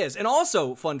 Certainly is. And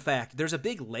also, fun fact, there's a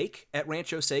big lake at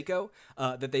Rancho Seco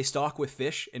that they stock with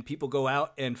fish, and people go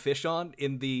out and fish on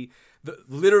in the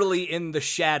literally in the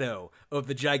shadow of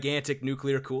the gigantic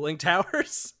nuclear cooling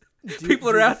towers. People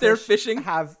are out there fishing.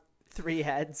 Have 3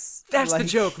 heads. That's the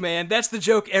joke, man. That's the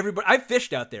joke. Everybody, I've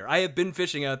fished out there. I have been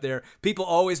fishing out there. People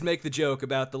always make the joke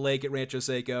about the lake at Rancho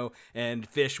Seco and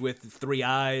fish with 3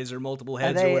 eyes or multiple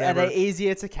heads or whatever. Are they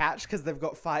easier to catch because they've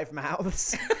got 5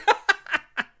 mouths?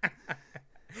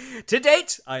 To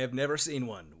date, I have never seen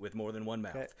one with more than 1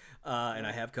 mouth, and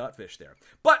I have caught fish there.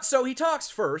 But so he talks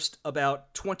first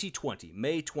about 2020,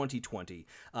 May 2020,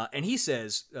 and he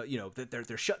says, that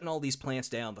they're shutting all these plants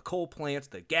down, the coal plants,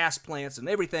 the gas plants, and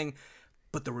everything,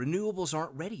 but the renewables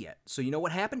aren't ready yet. So you know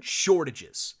what happened?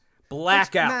 Shortages,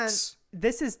 blackouts. Man,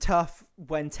 this is tough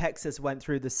when Texas went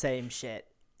through the same shit.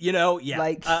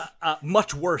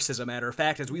 Much worse, as a matter of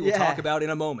fact, as we will talk about in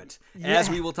a moment.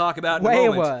 Way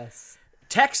worse.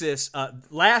 Texas,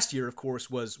 last year, of course,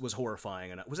 was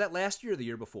horrifying. And was that last year or the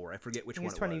year before? I forget which one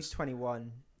it was.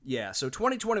 2021. Yeah, so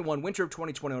 2021, winter of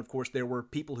 2021, of course, there were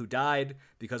people who died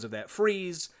because of that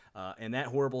freeze and that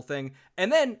horrible thing. And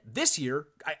then this year,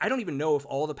 I don't even know if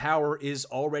all the power is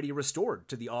already restored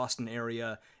to the Austin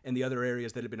area and the other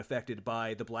areas that have been affected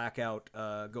by the blackout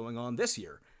going on this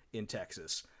year in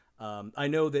Texas. I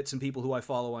know that some people who I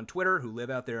follow on Twitter who live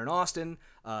out there in Austin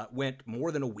went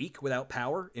more than a week without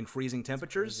power in freezing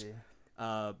temperatures.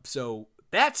 So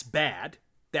that's bad.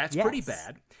 That's pretty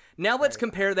bad. Now let's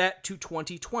compare that to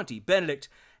 2020. Benedict,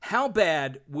 how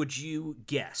bad would you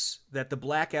guess that the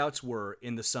blackouts were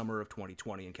in the summer of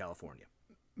 2020 in California?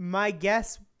 My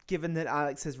guess, given that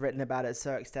Alex has written about it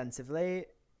so extensively,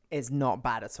 is not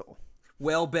bad at all.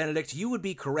 Well, Benedict, you would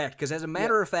be correct, because as a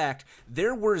matter of fact,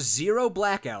 there were 0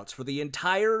 blackouts for the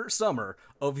entire summer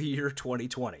of the year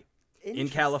 2020 in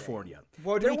California.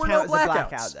 What do we count as a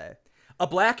blackout, though? A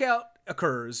blackout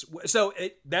occurs, so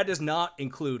that does not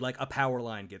include, like, a power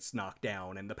line gets knocked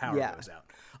down and the power goes out.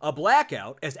 A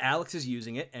blackout, as Alex is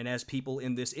using it, and as people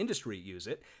in this industry use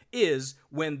it, is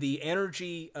when the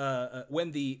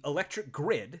when the electric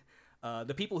grid,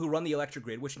 the people who run the electric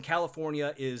grid, which in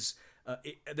California is...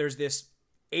 there's this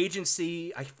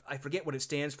agency, I forget what it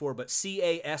stands for, but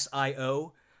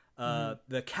CASIO,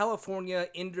 the California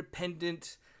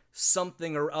Independent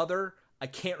something or other. I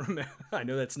can't remember. I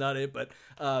know that's not it, but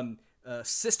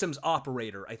systems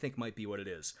operator, I think might be what it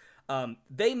is.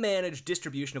 They manage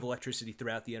distribution of electricity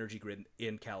throughout the energy grid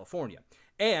in California.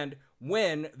 And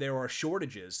when there are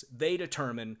shortages, they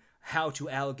determine how to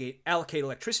allocate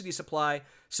electricity supply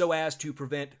so as to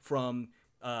prevent from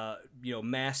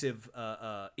massive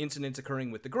incidents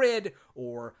occurring with the grid,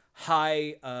 or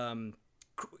high,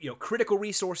 critical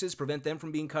resources, prevent them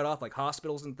from being cut off, like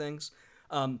hospitals and things.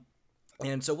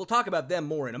 And so we'll talk about them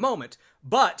more in a moment,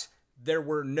 but there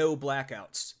were no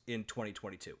blackouts in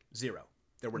 2022. 0.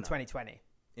 There were none. 2020.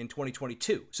 In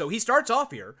 2022. So he starts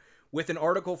off here with an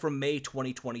article from May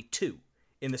 2022.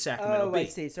 In the Sacramento Bee. I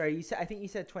see. Sorry, I think you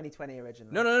said 2020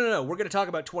 originally. No. We're going to talk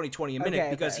about 2020 in a minute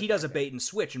because he does a bait and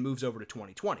switch and moves over to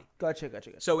 2020. Gotcha.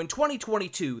 So in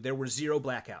 2022, there were 0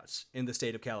 blackouts in the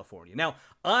state of California. Now,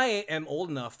 I am old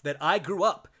enough that I grew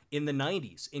up in the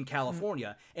 90s in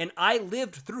California, and I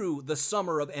lived through the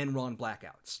summer of Enron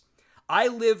blackouts. I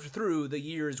lived through the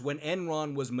years when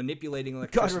Enron was manipulating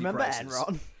electricity prices. God,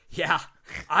 remember Enron? Yeah,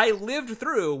 I lived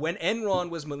through when Enron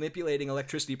was manipulating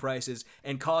electricity prices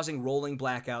and causing rolling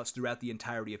blackouts throughout the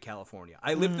entirety of California.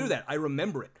 I lived through that. I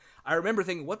remember it. I remember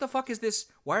thinking, what the fuck is this?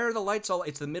 Why are the lights all...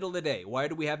 It's the middle of the day. Why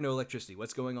do we have no electricity?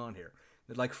 What's going on here?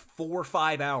 like 4 or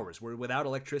 5 hours were without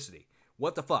electricity.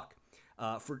 What the fuck?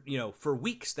 For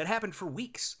weeks. That happened for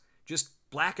weeks. Just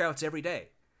blackouts every day.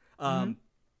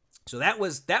 So that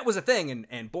was a thing,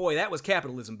 and boy, that was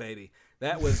capitalism, baby.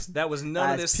 That was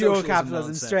none of this pure socialism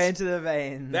capitalism, nonsense. straight into the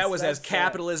veins. That was as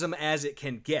capitalism as it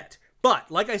can get.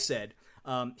 But like I said,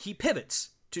 he pivots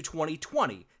to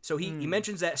 2020. So he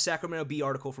mentions that Sacramento Bee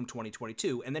article from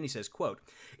 2022, and then he says, quote,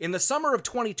 "In the summer of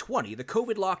 2020, the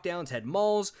COVID lockdowns had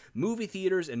malls, movie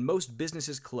theaters, and most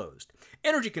businesses closed.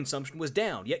 Energy consumption was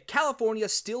down, yet California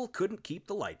still couldn't keep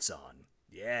the lights on."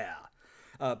 Yeah.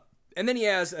 And then he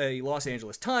has a Los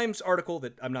Angeles Times article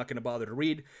that I'm not going to bother to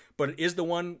read, but it is the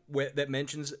one that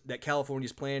mentions that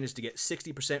California's plan is to get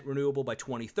 60% renewable by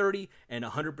 2030 and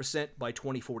 100% by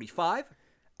 2045.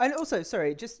 And also,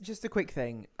 sorry, just a quick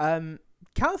thing.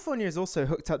 California is also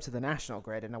hooked up to the national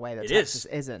grid in a way that Texas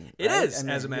isn't. Right? It is,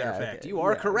 as a matter of fact. Okay. You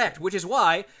are correct, which is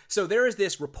why. So there is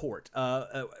this report.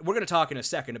 We're going to talk in a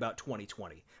second about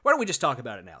 2020. Why don't we just talk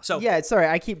about it now? So yeah, sorry,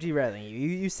 I keep derailing you.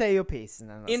 You say your piece. And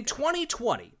then in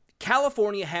 2020,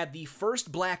 California had the first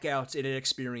blackouts it had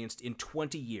experienced in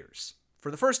 20 years. For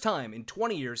the first time in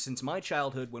 20 years since my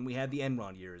childhood when we had the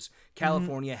Enron years,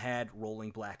 California had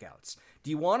rolling blackouts. Do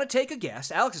you want to take a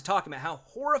guess? Alex is talking about how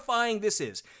horrifying this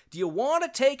is. Do you want to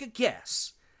take a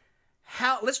guess?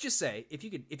 Let's just say, if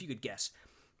you could guess,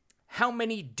 how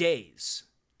many days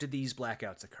did these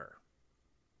blackouts occur?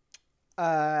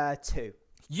 2.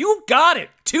 You got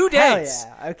it! 2 days!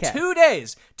 Hell yeah, okay. 2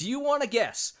 days! Do you want to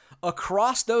guess,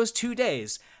 across those 2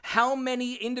 days, how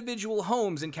many individual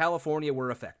homes in California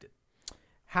were affected?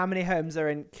 How many homes are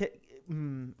in...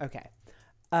 okay.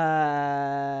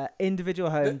 Individual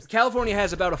homes. California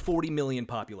has about a 40 million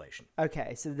population.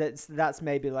 Okay, so that's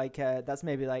maybe like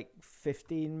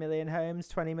 15 million homes,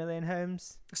 20 million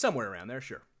homes? Somewhere around there,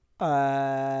 sure.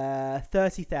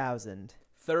 30,000.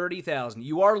 30,000.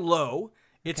 You are low.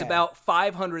 It's about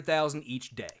 500,000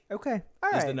 each day. Okay, all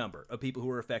right. Is the number of people who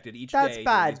are affected each day. That's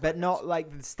bad, but not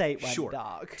like the state went sure.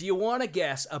 dark. Do you want to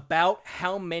guess about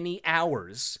how many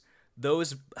hours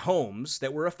those homes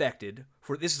that were affected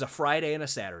for? This is a Friday and a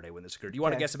Saturday when this occurred. Do you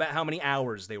want to guess about how many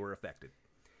hours they were affected?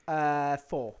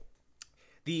 4.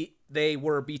 They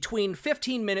were between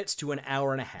 15 minutes to an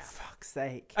hour and a half. Fuck's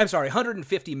sake. I'm sorry,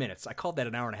 150 minutes. I called that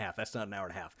an hour and a half. That's not an hour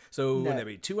and a half. So would that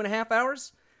be 2.5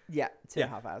 hours? Yeah,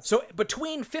 2.5 hours. So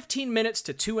between 15 minutes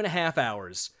to 2.5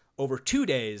 hours over 2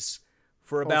 days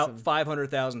for about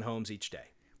 500,000 homes each day.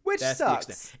 Which That's sucks.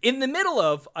 The extent. In the middle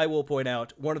of, I will point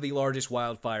out, one of the largest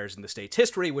wildfires in the state's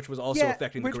history, which was also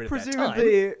affecting the grid at that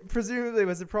time. Presumably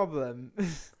was a problem.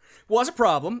 Was a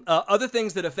problem. Other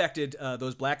things that affected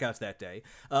those blackouts that day.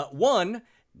 One,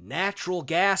 natural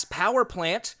gas power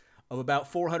plant of about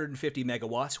 450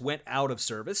 megawatts went out of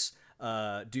service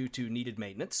due to needed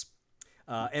maintenance.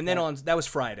 And then that was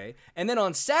Friday. And then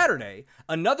on Saturday,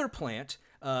 another plant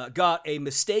got a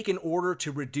mistaken order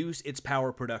to reduce its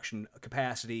power production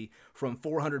capacity from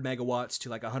 400 megawatts to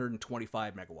like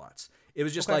 125 megawatts. It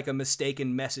was just like a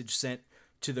mistaken message sent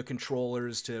to the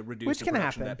controllers to reduce the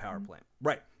production of that power plant.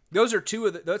 Right. Those are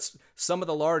that's some of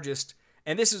the largest.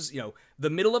 And this is, the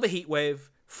middle of a heat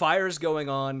wave, fires going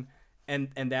on, and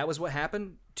that was what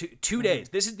happened. 2 days.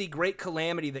 This is the great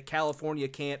calamity that California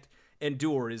can't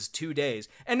endure, is 2 days.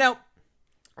 And now,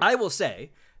 I will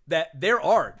say that there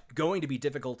are going to be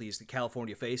difficulties that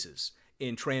California faces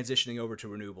in transitioning over to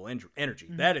renewable energy.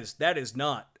 Mm-hmm. That is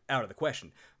not out of the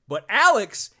question. But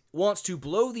Alex wants to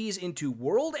blow these into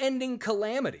world-ending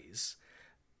calamities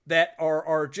that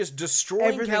are just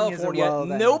destroying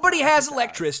California. Nobody has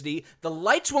electricity. The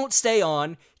lights won't stay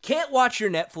on. Can't watch your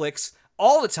Netflix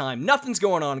all the time. Nothing's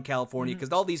going on in California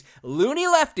because all these loony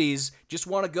lefties just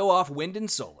want to go off wind and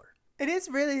solar. It is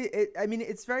really,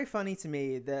 it's very funny to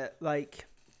me that, like,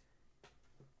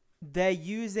 they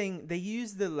use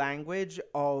the language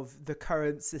of the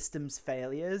current system's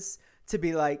failures to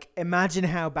be like, imagine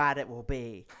how bad it will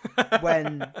be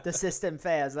when the system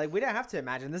fails. Like, we don't have to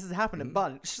imagine. This has happened a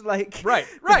bunch. Like, right.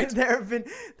 There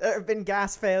have been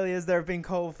gas failures. There have been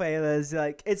coal failures.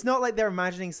 Like, it's not like they're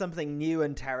imagining something new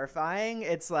and terrifying.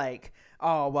 It's like,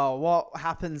 oh well, what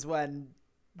happens when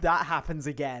that happens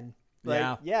again?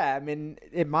 Like, yeah, I mean,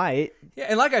 it might. Yeah,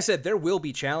 and like I said, there will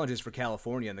be challenges for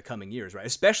California in the coming years, right?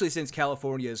 Especially since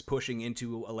California is pushing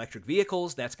into electric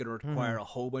vehicles. That's going to require a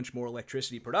whole bunch more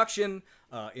electricity production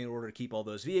in order to keep all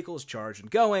those vehicles charged and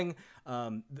going.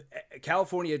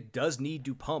 California does need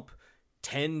to pump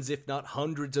tens, if not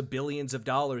hundreds of billions of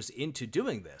dollars into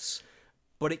doing this.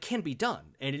 But it can be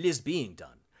done, and it is being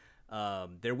done.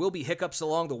 There will be hiccups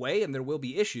along the way, and there will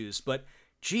be issues, but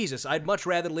Jesus, I'd much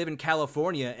rather live in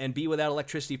California and be without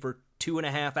electricity for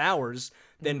 2.5 hours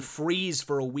than freeze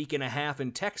for a week and a half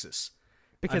in Texas.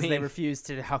 Because they refused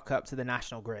to hook up to the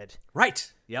national grid.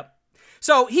 Right. Yep.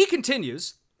 So he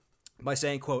continues by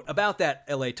saying, quote, about that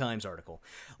LA Times article,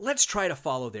 let's try to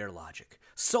follow their logic.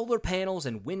 Solar panels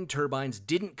and wind turbines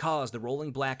didn't cause the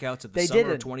rolling blackouts of the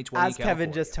summer of 2020 as California.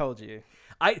 Kevin just told you.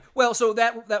 So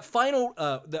that final,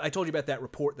 I told you about that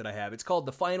report that I have. It's called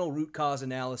the Final Root Cause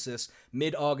Analysis,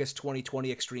 Mid-August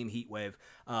 2020 Extreme Heat Wave.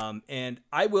 And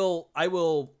I will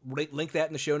link that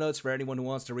in the show notes for anyone who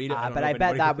wants to read it. But I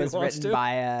bet that was written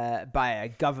by a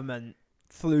government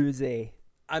floozy.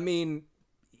 I mean,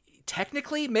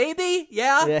 technically, maybe,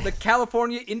 yeah. The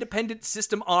California Independent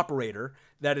System Operator,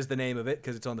 that is the name of it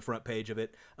because it's on the front page of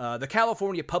it. The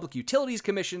California Public Utilities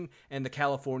Commission and the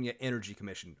California Energy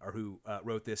Commission are who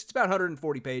wrote this. It's about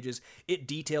 140 pages. It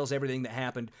details everything that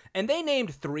happened. And they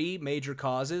named 3 major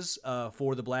causes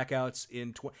for the blackouts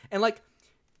and like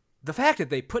the fact that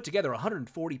they put together a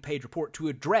 140-page report to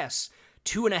address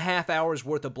 2.5 hours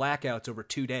worth of blackouts over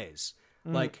 2 days.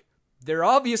 Like, they're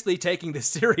obviously taking this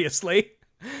seriously.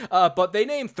 But they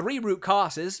named 3 root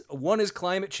causes. One is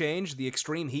climate change, the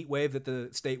extreme heat wave that the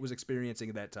state was experiencing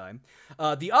at that time.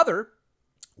 The other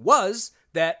was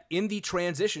that in the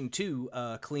transition to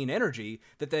clean energy,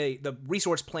 that the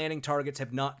resource planning targets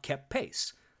have not kept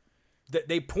pace.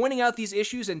 They pointing out these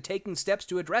issues and taking steps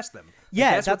to address them.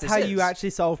 Yeah, that's how you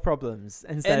actually solve problems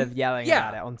instead of yelling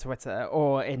about it on Twitter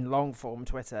or in long form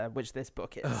Twitter, which this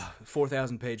book is.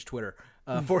 4,000-page Twitter.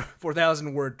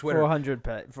 4,000-word Twitter. 400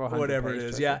 whatever it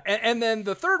is, Twitter. Yeah. And then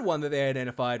the third one that they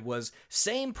identified was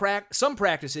some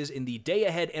practices in the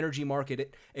day-ahead energy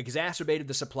market exacerbated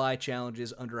the supply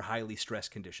challenges under highly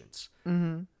stressed conditions.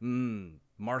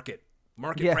 Market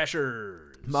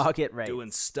pressures. Market rates.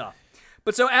 Doing stuff.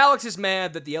 But so Alex is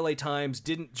mad that the LA Times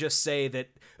didn't just say that,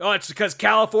 oh, it's because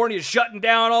California is shutting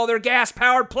down all their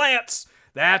gas-powered plants.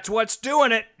 That's what's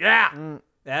doing it. Yeah,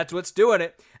 that's what's doing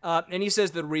it. And he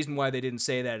says the reason why they didn't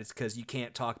say that is because you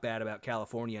can't talk bad about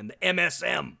California and the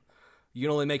MSM. You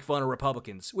can only make fun of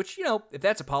Republicans, which, if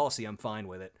that's a policy, I'm fine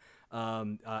with it.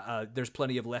 There's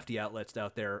plenty of lefty outlets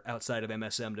out there outside of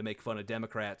MSM to make fun of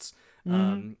Democrats.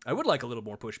 I would like a little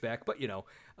more pushback, but,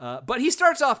 but he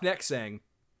starts off next saying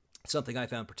something I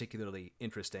found particularly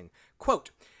interesting. Quote,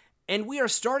 and we are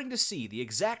starting to see the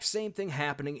exact same thing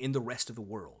happening in the rest of the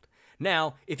world.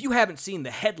 Now, if you haven't seen the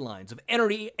headlines of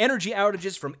energy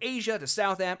outages from Asia to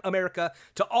South America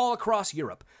to all across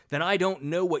Europe, then I don't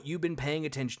know what you've been paying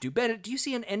attention to. Bennett, do you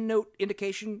see an endnote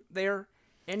indication there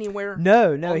anywhere?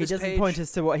 No, he doesn't point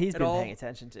us to what he's been paying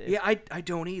attention to. Yeah, I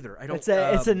don't either. I don't.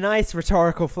 It's a nice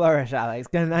rhetorical flourish, Alex.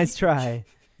 Got a nice try.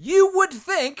 You would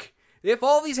think if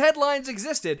all these headlines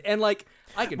existed, and I can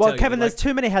tell you. Well, Kevin, there's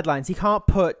too many headlines. He can't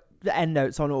put the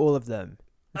endnotes on all of them.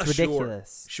 It's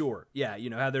ridiculous. Sure. Yeah,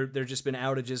 how there's just been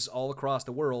outages all across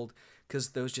the world because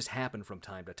those just happen from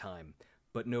time to time.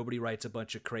 But nobody writes a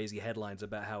bunch of crazy headlines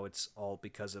about how it's all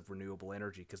because of renewable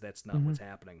energy because that's not what's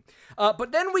happening.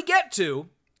 But then we get to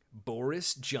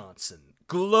Boris Johnson,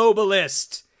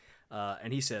 globalist.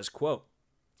 And he says, quote,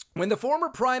 when the former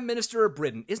Prime Minister of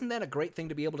Britain, isn't that a great thing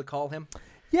to be able to call him?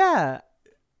 Yeah.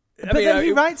 But then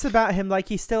he writes about him like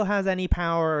he still has any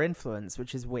power or influence,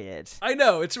 which is weird. I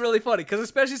know, it's really funny, because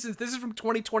especially since this is from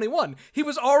 2021. He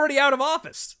was already out of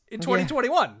office in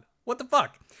 2021. Yeah. What the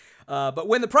fuck? But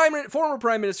when the former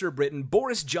Prime Minister of Britain,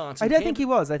 Boris Johnson... I don't think he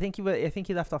was. I think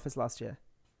he left office last year.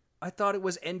 I thought it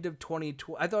was end of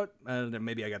 2020. I thought...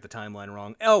 maybe I got the timeline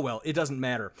wrong. Oh, well, it doesn't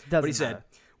matter. But he said...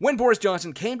 When Boris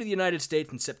Johnson came to the United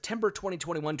States in September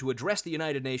 2021 to address the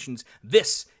United Nations,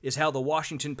 this is how the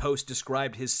Washington Post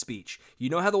described his speech. You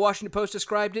know how the Washington Post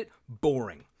described it?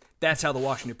 Boring. That's how the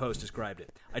Washington Post described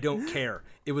it. I don't care.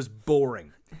 It was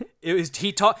boring. You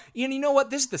know what?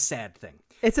 This is the sad thing.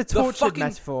 It's a tortured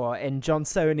metaphor in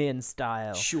Johnsonian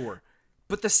style. Sure.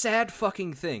 But the sad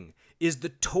fucking thing is the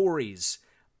Tories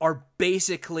are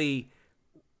basically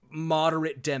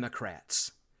moderate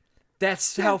Democrats.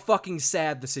 That's how fucking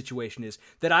sad the situation is.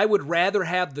 That I would rather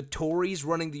have the Tories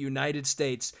running the United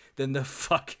States than the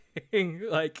fucking,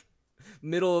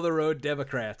 middle-of-the-road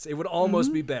Democrats. It would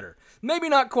almost be better. Maybe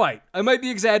not quite. I might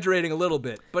be exaggerating a little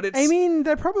bit, but it's...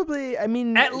 they're probably...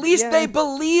 At least they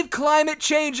believe climate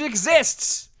change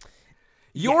exists!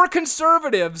 Your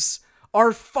conservatives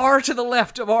are far to the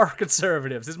left of our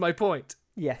conservatives, is my point.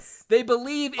 Yes. They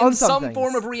believe in some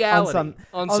form of reality.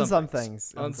 On some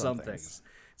things.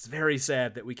 It's very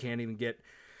sad that we can't even get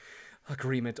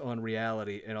agreement on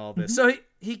reality and all this. So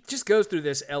he just goes through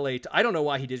this I don't know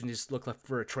why he didn't just look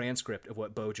for a transcript of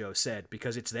what Bojo said,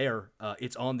 because it's there.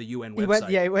 It's on the UN website.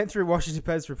 He went through Washington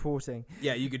Post reporting.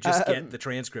 Yeah, you could just get the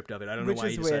transcript of it. I don't know why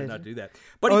he decided weird. not to do that.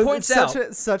 But he points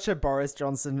out such a Boris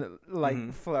Johnson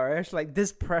flourish, like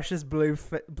this precious blue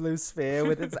sphere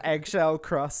with its eggshell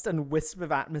crust and wisp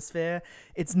of atmosphere.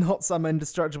 It's not some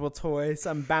indestructible toy,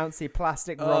 some bouncy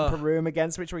plastic romper room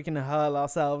against which we can hurl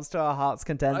ourselves to our heart's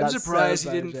content. I'm surprised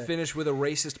he didn't finish with a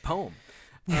racist poem.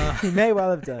 He may well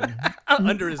have done.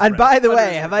 Under his and breath. by the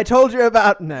way, have I told you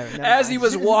about... No. As he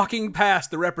was walking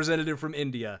past the representative from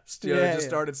India,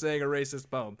 started saying a racist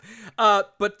poem.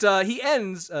 But he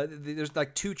ends... there's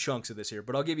like 2 chunks of this here,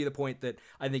 but I'll give you the point that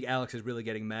I think Alex is really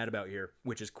getting mad about here,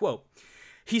 which is, quote,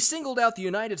 he singled out the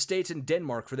United States and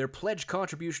Denmark for their pledged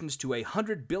contributions to a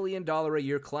 $100 billion a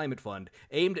year climate fund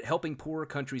aimed at helping poorer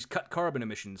countries cut carbon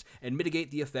emissions and mitigate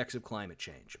the effects of climate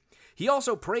change. He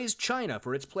also praised China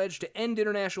for its pledge to end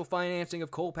international financing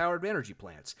of coal-powered energy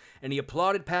plants, and he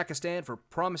applauded Pakistan for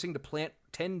promising to plant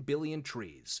 10 billion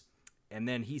trees. And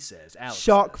then he says, Alex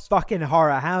Shock says, fucking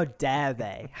horror. How dare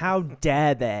they? How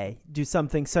dare they do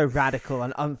something so radical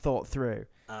and unthought through?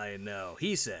 I know.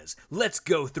 He says, let's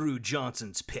go through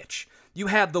Johnson's pitch. You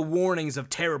have the warnings of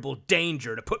terrible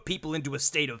danger to put people into a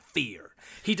state of fear.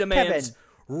 He demands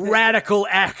radical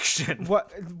action.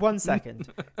 What? 1 second.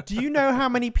 Do you know how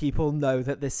many people know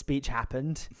that this speech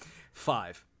happened?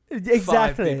 5. Exactly.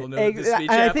 5 people know that this speech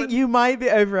and I happened. think you might be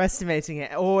overestimating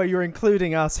it, or you're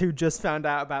including us who just found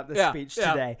out about this speech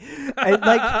today.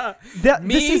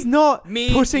 This is not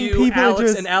putting you, people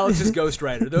Alex, into and Alex's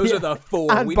ghostwriter. Those are the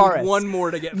 4. And We Boris. need 1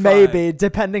 more to get 5. Maybe,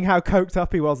 depending how coked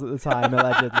up he was at the time,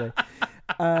 allegedly.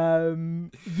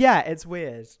 It's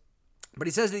weird. But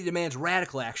he says that he demands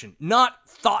radical action, not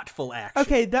thoughtful action.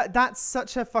 Okay, that's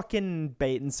such a fucking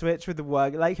bait and switch with the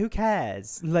word. Like, who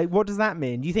cares? Like, what does that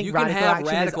mean? Do you think You can radical have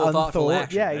action radical, is thoughtful unthought?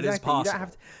 action. Yeah, That is exactly.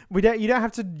 possible. You don't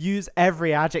have to use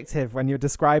every adjective when you're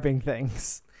describing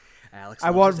things. Alex,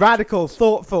 I want radical,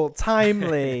 thoughtful,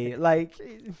 timely. Like,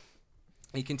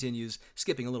 he continues,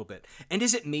 skipping a little bit. And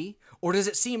is it me? Or does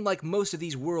it seem like most of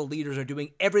these world leaders are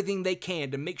doing everything they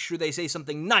can to make sure they say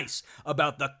something nice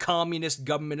about the communist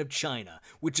government of China,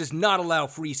 which does not allow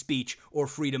free speech or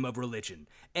freedom of religion?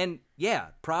 And yeah,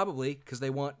 probably because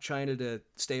they want China to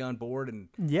stay on board and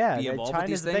be involved with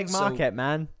these China's a things. big market, so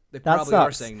man. They That probably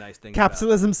are sucks. saying nice things.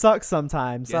 Capitalism sucks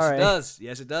sometimes. Yes, Sorry. it does.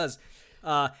 Yes, it does.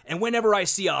 And whenever I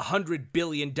see $100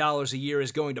 billion a year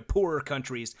is going to poorer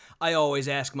countries, I always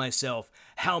ask myself,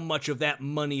 how much of that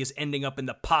money is ending up in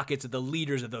the pockets of the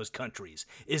leaders of those countries?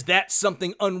 Is that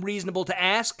something unreasonable to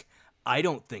ask? I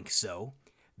don't think so.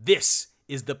 This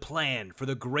is the plan for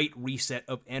the Great Reset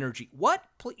of energy. What?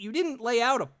 You didn't lay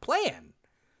out a plan.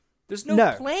 There's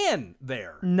no plan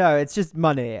there. No, it's just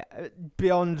money.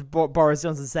 Beyond what Boris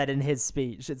Johnson said in his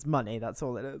speech, it's money. That's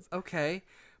all it is. Okay.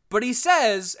 But he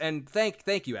says, and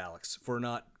thank you, Alex, for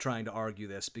not trying to argue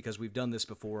this, because we've done this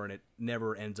before and it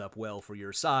never ends up well for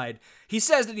your side. He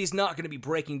says that he's not going to be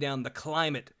breaking down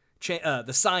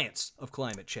the science of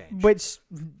climate change. Which,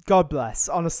 God bless,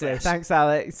 honestly. Yes. Thanks,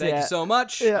 Alex. Thank you so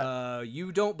much. Yeah.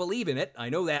 You don't believe in it. I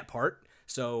know that part.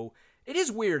 So it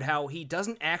is weird how he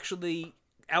doesn't actually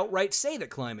outright say that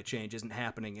climate change isn't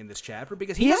happening in this chapter,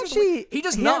 because he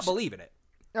does not believe in it.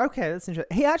 Okay, that's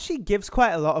interesting. He actually gives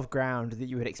quite a lot of ground that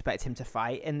you would expect him to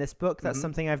fight in this book. That's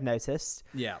something I've noticed.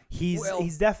 Yeah.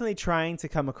 He's definitely trying to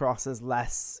come across as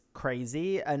less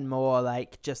crazy and more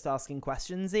like just asking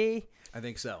questions-y. I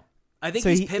think so. I think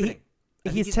he's pivoting.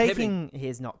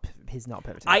 He's not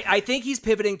pivoting. I think he's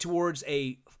pivoting towards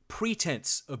a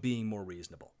pretense of being more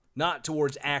reasonable, not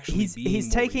towards actually being He's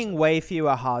more taking reasonable. way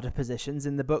fewer harder positions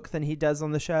in the book than he does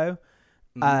on the show.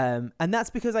 And that's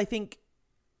because I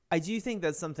do think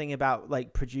there's something about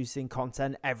like producing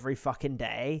content every fucking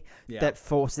day that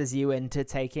forces you into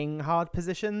taking hard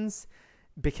positions,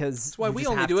 because that's why we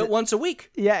only do it once a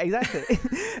week. Yeah, exactly.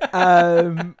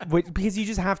 Because you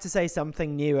just have to say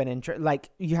something new and like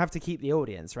you have to keep the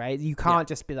audience, right? You can't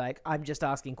just be like, I'm just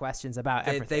asking questions about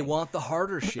everything. They want the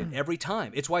harder shit every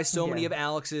time. It's why so many of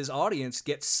Alex's audience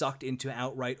get sucked into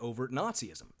outright overt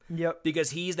Nazism. Yep. Because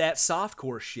he's that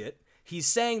softcore shit. He's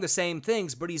saying the same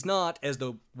things, but he's not, as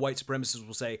the white supremacists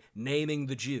will say, naming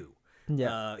the Jew.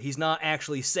 Yeah. He's not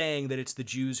actually saying that it's the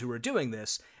Jews who are doing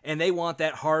this, and they want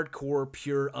that hardcore,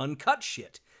 pure, uncut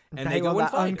shit. And they go and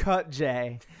fight uncut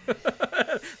J.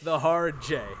 The hard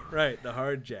J. Right, the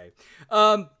hard J.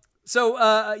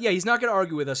 He's not going to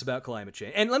argue with us about climate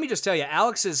change. And let me just tell you,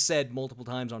 Alex has said multiple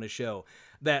times on his show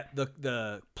that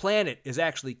the planet is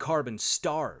actually carbon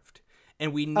starved.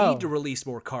 And we need to release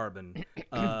more carbon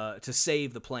to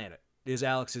save the planet. is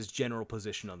Alex's general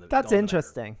position on the. That's on the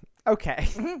interesting. Okay.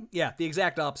 Yeah, the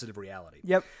exact opposite of reality.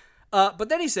 Yep. But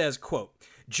then he says, quote,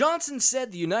 Johnson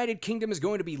said the United Kingdom is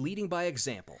going to be leading by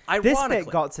example. Ironically,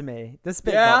 This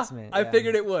bit got to me. I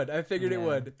figured it would. It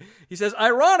would. He says,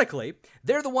 ironically,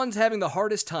 they're the ones having the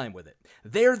hardest time with it.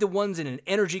 They're the ones in an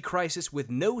energy crisis with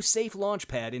no safe launch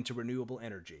pad into renewable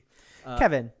energy.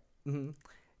 Kevin.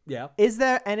 Yeah. Is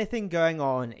there anything going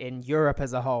on in Europe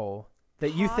as a whole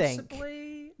that you think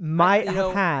Possibly. might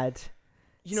have had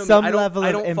me, some I level of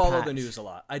I don't follow impact? the news a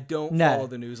lot. I don't No. follow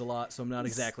the news a lot, so I'm not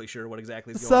exactly sure what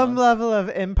exactly is going Some on. level of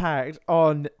impact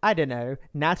on, I don't know,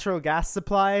 natural gas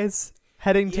supplies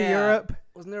heading to Europe?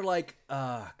 Wasn't there like,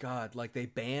 like they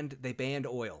banned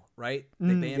oil, right?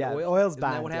 They banned oil. Oil's Isn't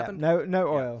banned. that what happened? No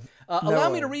oil. Allow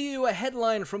No me to oil. read you a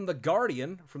headline from The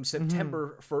Guardian from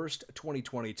September 1st,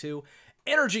 2022.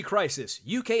 Energy crisis.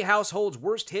 UK households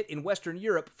worst hit in Western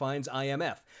Europe, finds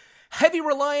IMF. Heavy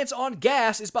reliance on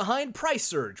gas is behind price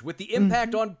surge, with the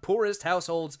impact on poorest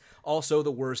households also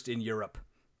the worst in Europe.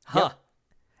 Yep.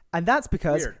 And that's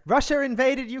because Weird. Russia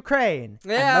invaded Ukraine.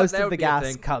 Yeah, and most that of would the be a gas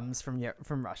thing. comes from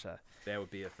Russia. That would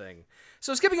be a thing.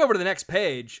 So skipping over to the next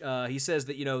page, he says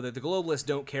that, that the globalists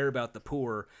don't care about the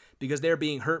poor because they're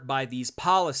being hurt by these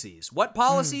policies. What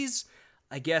policies?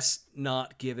 I guess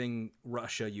not giving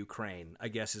Russia Ukraine, I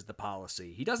guess, is the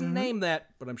policy. He doesn't name that,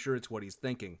 but I'm sure it's what he's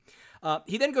thinking.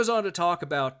 He then goes on to talk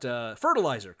about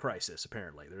fertilizer crisis,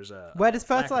 apparently. There's a Where does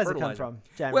lack of fertilizer come from,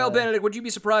 generally? Well, Benedict, would you be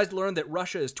surprised to learn that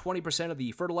Russia is 20% of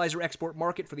the fertilizer export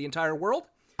market for the entire world?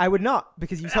 I would not,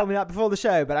 because you told me that before the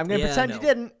show, but I'm going to pretend I you know.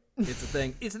 didn't. It's a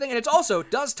thing. And it also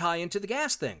does tie into the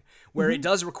gas thing, where it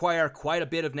does require quite a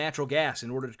bit of natural gas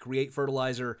in order to create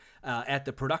fertilizer at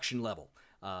the production level.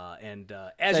 As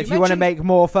So if you want to make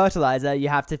more fertilizer, you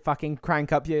have to fucking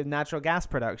crank up your natural gas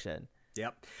production.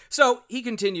 Yep. So he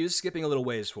continues, skipping a little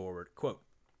ways forward. Quote,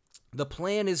 the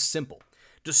plan is simple.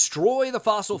 Destroy the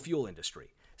fossil fuel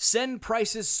industry. Send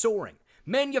prices soaring.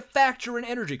 Manufacture an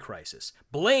energy crisis.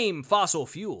 Blame fossil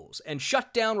fuels. And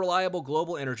shut down reliable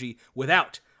global energy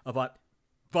without a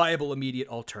viable immediate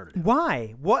alternative.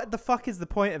 Why? What the fuck is the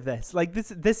point of this? Like,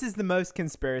 this is the most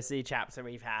conspiracy chapter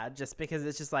we've had, just because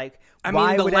it's just like, I why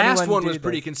mean, the would last anyone one do was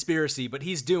pretty this? conspiracy, but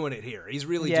he's doing it here. He's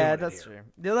really doing it here. Yeah, that's true.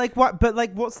 They're like, what? But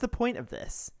like, what's the point of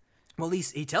this? Well,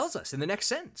 he tells us in the next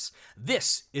sentence,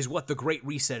 this is what the Great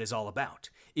Reset is all about.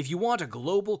 If you want a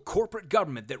global corporate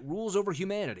government that rules over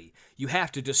humanity, you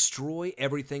have to destroy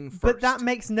everything first. But that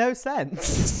makes no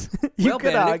sense. You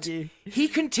could Benedict, argue. He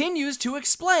continues to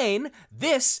explain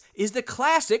this is the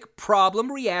classic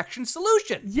problem reaction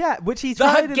solution. Yeah, which he The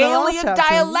tried in the last Hegelian chapter.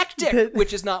 dialectic,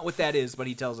 which is not what that is, but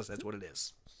he tells us that's what it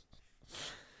is.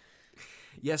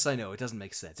 Yes, I know, it doesn't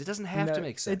make sense. It doesn't have to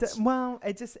make sense.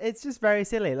 It's just very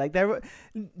silly. Like the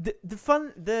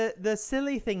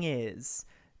silly thing is,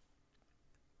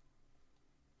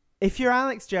 if you're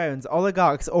Alex Jones,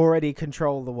 oligarchs already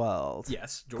control the world.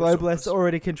 Yes, George globalists Soros.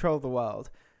 already control the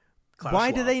world. Klaus Why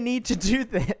do Schwab. they need to do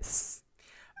this?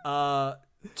 To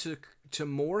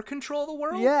more control the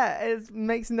world? Yeah, it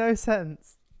makes no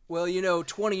sense. Well,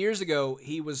 20 years ago,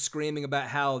 he was screaming about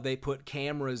how they put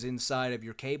cameras inside of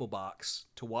your cable box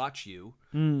to watch you.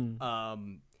 And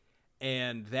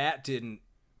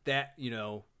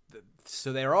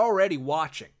so they're already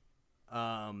watching.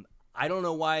 I don't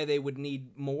know why they would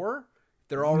need more.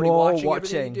 They're already watching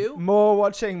everything you do. More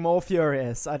watching, more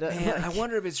furious. I don't. Man, I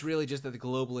wonder if it's really just that the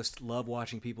globalists love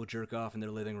watching people jerk off in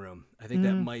their living room. I think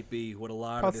that might be what a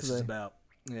lot of this is about.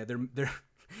 Yeah,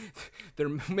 they're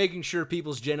making sure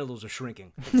people's genitals are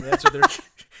shrinking. That's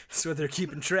what they're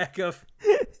keeping track of.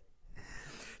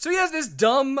 So he has this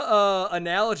dumb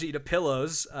analogy to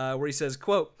pillows where he says,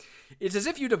 quote, it's as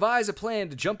if you devise a plan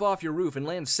to jump off your roof and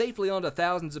land safely onto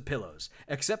thousands of pillows,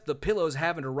 except the pillows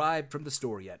haven't arrived from the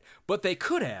store yet. But they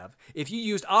could have if you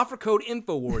used offer code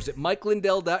INFOWARS at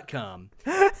MikeLindell.com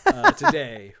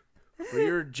today for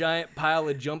your giant pile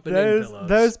of jumping in pillows.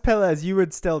 Those pillows, you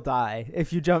would still die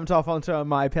if you jumped off onto a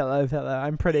My Pillow pillow.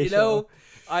 I'm pretty sure.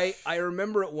 I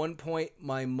remember at one point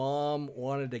my mom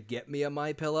wanted to get me a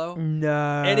My Pillow.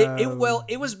 No. And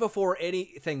it was before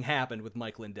anything happened with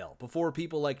Mike Lindell. Before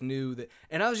people knew that.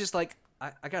 And I was just like,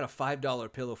 I got a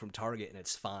 $5 pillow from Target and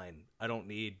it's fine. I don't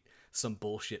need some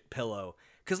bullshit pillow.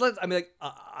 Because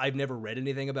I've never read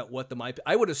anything about what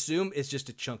I would assume it's just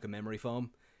a chunk of memory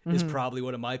foam. Is probably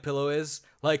what a My Pillow is.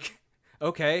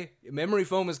 Okay, memory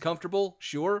foam is comfortable.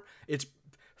 Sure, it's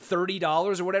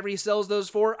 $30 or whatever he sells those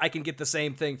for. I can get the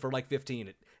same thing for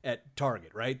 $15 at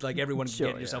Target, right? Everyone can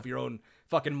get yourself your own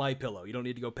fucking My Pillow. You don't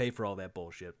need to go pay for all that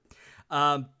bullshit.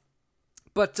 But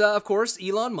But, of course,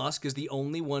 Elon Musk is the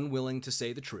only one willing to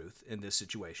say the truth in this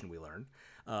situation, we learn.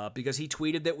 Because he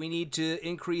tweeted that we need to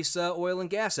increase oil and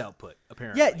gas output,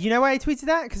 apparently. Yeah, you know why he tweeted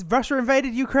that? Because Russia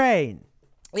invaded Ukraine.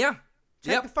 Yeah.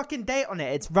 Check the fucking date on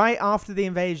it. It's right after the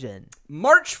invasion.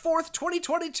 March 4th,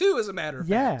 2022, as a matter of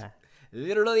fact.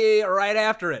 Literally right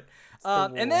after it.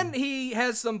 And then he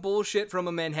has some bullshit from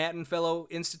a Manhattan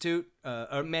Institute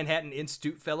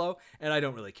fellow, and I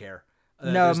don't really care.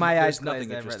 No, my eyes there's nothing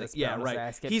closed interesting. over it, Yeah, honestly. I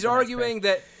right. skipped He's the next arguing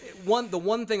that the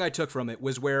one thing I took from it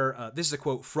was where this is a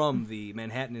quote from the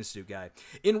Manhattan Institute guy.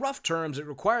 In rough terms, it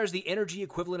requires the energy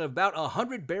equivalent of about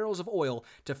 100 barrels of oil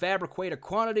to fabricate a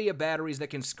quantity of batteries that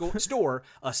can store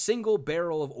a single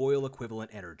barrel of oil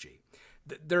equivalent energy.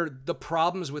 The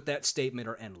problems with that statement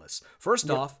are endless.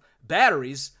 First off,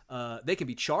 batteries they can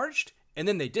be charged and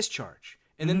then they discharge,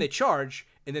 and then they charge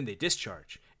and then they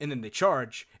discharge, and then they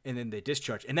charge, and then they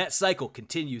discharge. And that cycle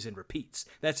continues and repeats.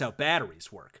 That's how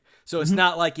batteries work. So it's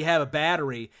not like you have a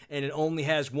battery and it only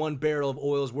has 1 barrel of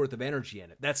oil's worth of energy in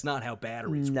it. That's not how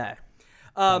batteries work.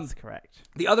 That's correct.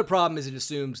 The other problem is it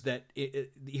assumes that the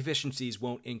efficiencies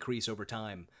won't increase over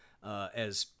time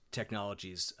as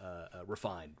technologies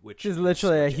refine, which is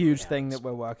literally a huge thing that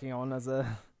we're working on as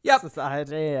a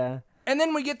society. Yeah. And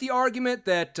then we get the argument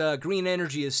that green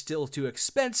energy is still too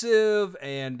expensive,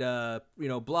 and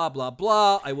blah blah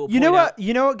blah. I will. You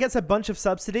know what gets a bunch of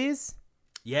subsidies?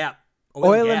 Yeah,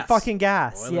 oil and fucking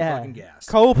gas. Oil and fucking gas.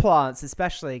 Coal plants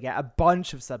especially get a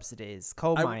bunch of subsidies.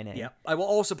 Coal mining. Yeah. I will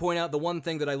also point out the one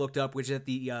thing that I looked up, which is that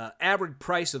the average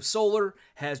price of solar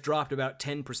has dropped about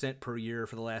 10% per year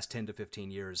for the last 10 to 15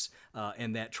 years,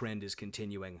 and that trend is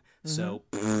continuing. So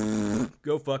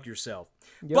go fuck yourself.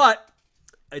 Yep. But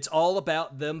it's all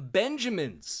about them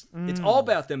Benjamins. It's all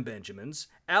about them Benjamins.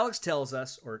 Alex tells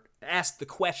us, or asks the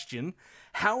question,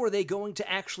 how are they going to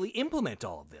actually implement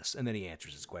all of this? And then he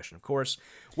answers his question, of course.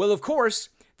 Well, of course,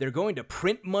 they're going to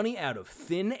print money out of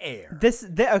thin air. This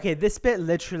bit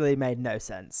literally made no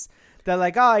sense. They're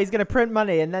like, he's going to print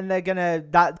money, and then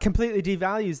that completely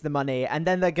devalues the money, and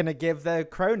then they're going to give the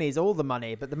cronies all the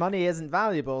money, but the money isn't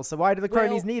valuable, so why do the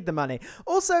cronies need the money?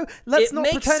 Also, let's not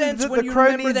pretend that the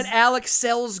cronies... remember that Alex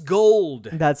sells gold.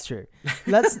 That's true.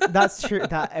 That's true.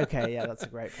 That's a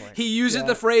great point. He uses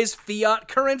the phrase fiat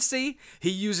currency. He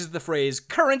uses the phrase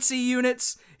currency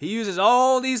units. He uses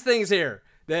all these things here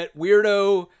that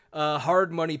weirdo...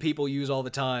 hard money people use all the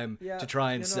time to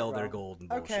try and sell their gold and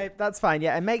bullshit. Okay, that's fine.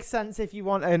 Yeah, it makes sense if you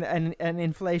want an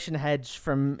inflation hedge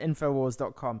from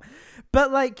Infowars.com.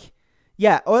 But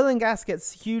oil and gas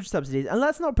gets huge subsidies. And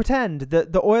let's not pretend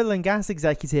that the oil and gas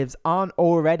executives aren't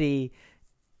already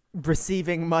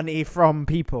receiving money from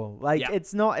people.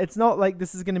 It's not like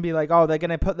this is going to be like, they're going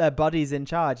to put their buddies in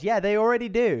charge. Yeah, they already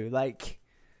do.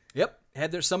 Yep.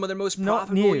 Had some of their most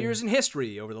profitable years in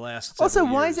history over the last several Also,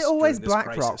 why years is it always during this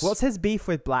BlackRock? crisis. What's his beef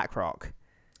with BlackRock?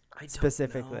 I don't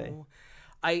specifically know.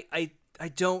 I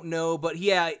don't know, but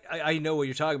I know what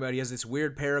you're talking about. He has this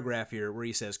weird paragraph here where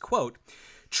he says, quote,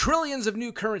 trillions of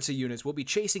new currency units will be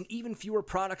chasing even fewer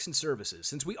products and services.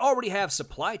 Since we already have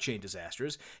supply chain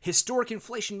disasters, historic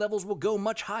inflation levels will go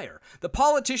much higher. The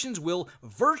politicians will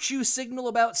virtue signal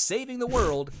about saving the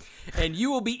world, and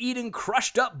you will be eating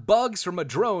crushed up bugs from a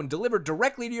drone delivered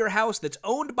directly to your house that's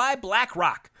owned by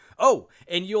BlackRock. Oh,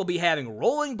 and you'll be having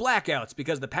rolling blackouts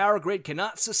because the power grid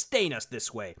cannot sustain us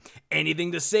this way.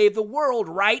 Anything to save the world,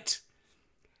 right?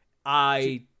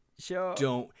 I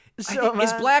don't...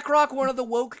 Is BlackRock one of the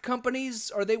woke companies?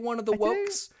 Are they one of the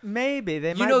wokes? Maybe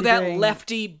they might. You know be that doing...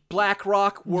 lefty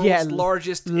BlackRock, world's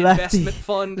largest investment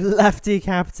fund, lefty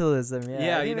capitalism.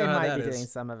 Yeah, you know they how might that be is. doing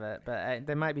some of it, but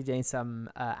they might be doing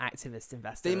some activist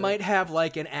investing. They might have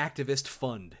an activist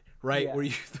fund, right? Yeah. Where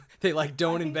they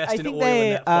don't invest in oil in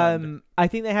that fund. I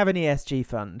think they have an ESG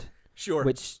fund. Sure.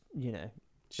 Which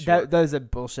those are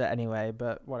bullshit anyway.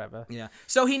 But whatever. Yeah.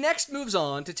 So he next moves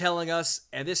on to telling us,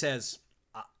 and this has.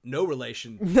 No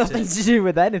relation. Nothing to do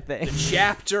with anything. The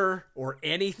chapter or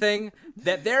anything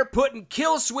that they're putting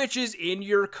kill switches in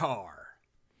your car.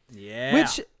 Yeah.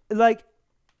 Which,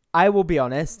 I will be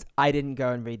honest, I didn't go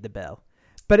and read the bill.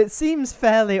 But it seems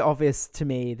fairly obvious to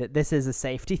me that this is a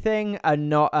safety thing and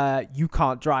not a you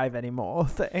can't drive anymore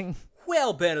thing.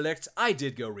 Well, Benedict, I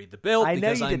did go read the bill. I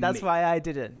know you did. That's why I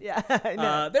didn't. Yeah, I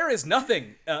know. There is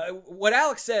nothing. What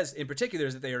Alex says in particular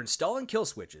is that they are installing kill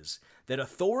switches that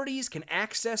authorities can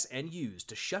access and use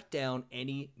to shut down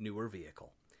any newer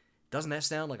vehicle. Doesn't that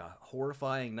sound like a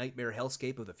horrifying nightmare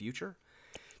hellscape of the future?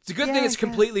 It's a good thing it's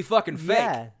completely fucking fake.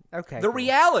 Yeah, okay. The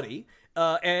reality,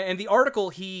 and the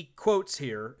article he quotes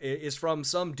here is from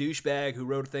some douchebag who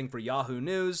wrote a thing for Yahoo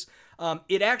News.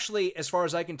 It actually, as far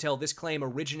as I can tell, this claim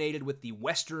originated with the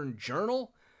Western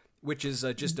Journal, which is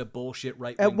just a bullshit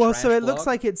right-wing well, trash so it blog. looks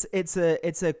like it's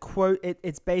a quote.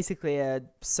 It's basically a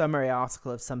summary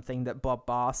article of something that Bob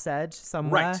Barr said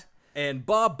somewhere. Right. And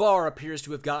Bob Barr appears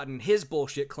to have gotten his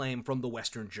bullshit claim from the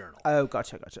Western Journal. Oh,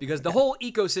 gotcha. Because the whole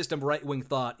ecosystem of right-wing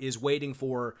thought is waiting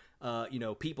for,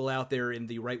 people out there in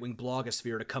the right-wing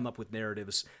blogosphere to come up with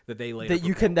narratives that they later that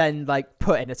you can then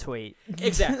put in a tweet.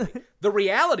 Exactly. The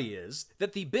reality is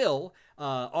that the bill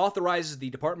authorizes the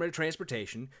Department of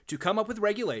Transportation to come up with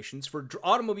regulations for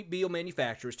automobile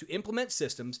manufacturers to implement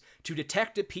systems to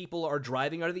detect if people are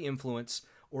driving under the influence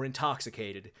or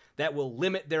intoxicated that will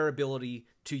limit their ability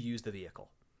to use the vehicle.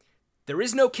 There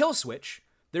is no kill switch.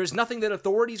 There is nothing that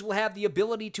authorities will have the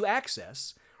ability to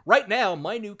access. Right now,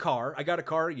 my new car, I got a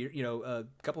car, a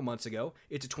couple months ago.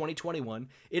 It's a 2021.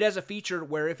 It has a feature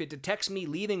where if it detects me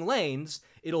leaving lanes,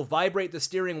 it'll vibrate the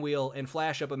steering wheel and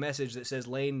flash up a message that says,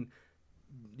 "Lane,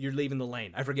 you're leaving the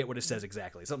lane." I forget what it says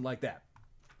exactly, something like that.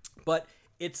 But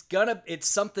it's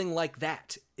something like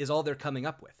that is all they're coming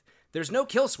up with. There's no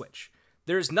kill switch.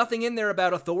 There's nothing in there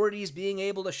about authorities being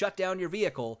able to shut down your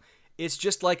vehicle. It's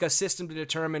just like a system to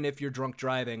determine if you're drunk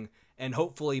driving and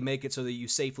hopefully make it so that you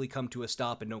safely come to a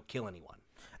stop and don't kill anyone.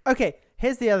 Okay,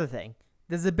 here's the other thing.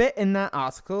 There's a bit in that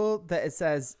article that it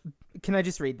says, can I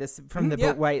just read this from the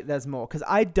book? Wait, there's more, because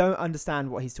I don't understand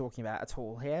what he's talking about at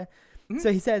all here. So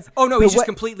he says... Oh, no, he's just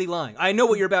completely lying. I know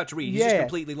what you're about to read. He's just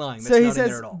completely lying. That's so he not says, in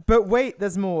there at all. But wait,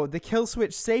 there's more. The kill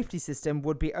switch safety system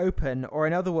would be open, or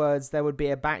in other words, there would be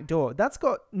a back door. That's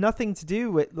got nothing to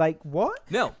do with, what?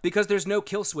 No, because there's no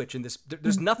kill switch in this.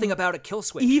 There's nothing about a kill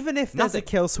switch. Even if there's a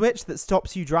kill switch that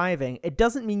stops you driving, it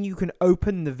doesn't mean you can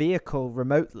open the vehicle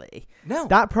remotely. No.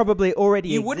 That probably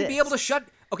already exists. You wouldn't be able to shut...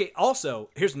 Okay, also,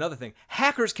 here's another thing.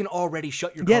 Hackers can already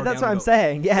shut your car down. Yeah, that's what I'm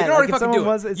saying. Yeah, they can already fucking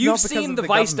do it. It's You've seen the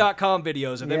Vice.com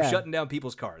videos of them shutting down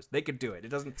people's cars. They could do it. It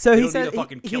doesn't... So he said,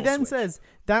 he then says,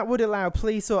 that would allow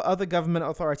police or other government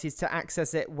authorities to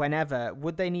access it whenever.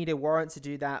 Would they need a warrant to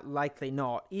do that? Likely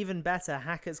not. Even better,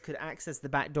 hackers could access the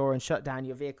back door and shut down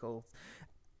your vehicle.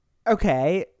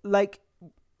 Okay,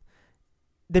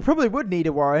 they probably would need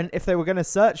a warrant if they were going to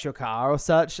search your car or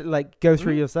go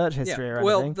through your search history or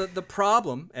anything. Well, the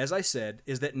problem, as I said,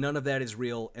 is that none of that is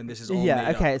real and this is all made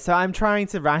up. So I'm trying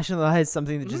to rationalize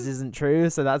something that just isn't true,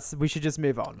 so we should just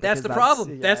move on. That's the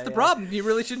problem. That's the problem. You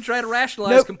really shouldn't try to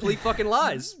rationalize complete fucking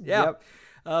lies. Yeah. Yep.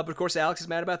 But of course, Alex is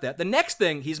mad about that. The next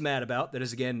thing he's mad about, that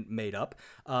is again made up,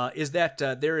 is that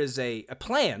there is a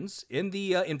plans in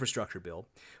the infrastructure bill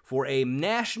for a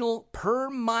national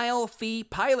per-mile fee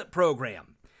pilot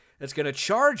program that's going to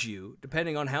charge you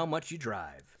depending on how much you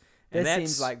drive. And this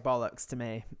seems like bollocks to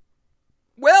me.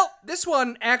 Well, this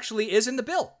one actually is in the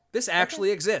bill. This actually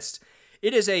exists.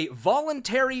 It is a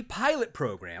voluntary pilot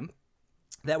program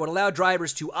that would allow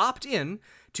drivers to opt in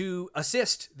to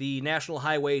assist the National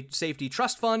Highway Safety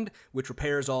Trust Fund, which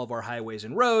repairs all of our highways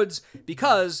and roads,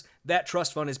 because that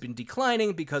trust fund has been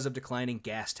declining because of declining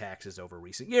gas taxes over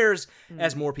recent years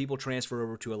as more people transfer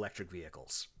over to electric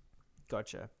vehicles.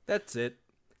 Gotcha. That's it.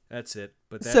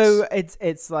 But that's... So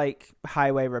it's like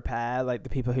highway repair, like the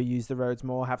people who use the roads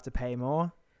more have to pay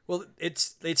more? Well,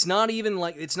 it's not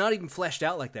even fleshed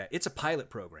out like that. It's a pilot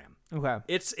program. Okay.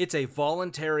 It's a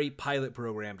voluntary pilot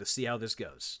program to see how this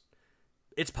goes.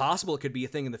 It's possible it could be a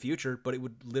thing in the future, but it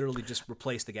would literally just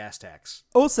replace the gas tax.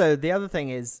 Also, the other thing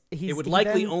is it would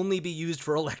likely only be used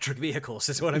for electric vehicles,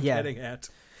 is what I'm getting at.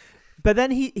 But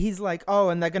then he's like, oh,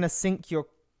 and they're going to sync your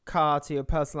car to your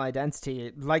personal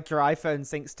identity like your iPhone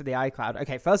syncs to the iCloud.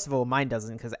 Okay, first of all, mine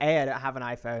doesn't, because A, I don't have an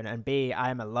iPhone, and B,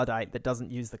 I am a Luddite that doesn't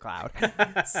use the cloud.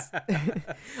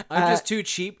 I'm just too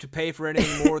cheap to pay for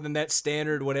anything more than that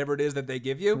standard whatever it is that they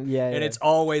give you, and it's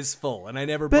always full, and I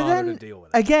never bother to deal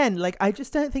with it. Again, I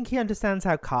just don't think he understands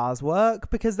how cars work,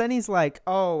 because then he's like,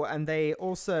 oh, and they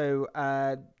also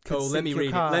let me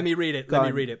read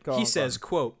it. He says,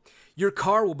 quote, "Your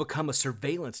car will become a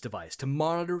surveillance device to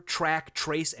monitor, track,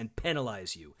 trace, and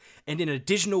penalize you. And in a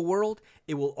digital world,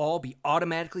 it will all be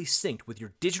automatically synced with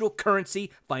your digital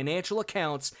currency, financial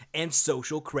accounts, and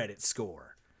social credit score."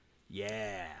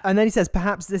 Yeah. And then he says,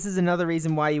 perhaps this is another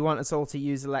reason why you want us all to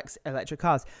use electric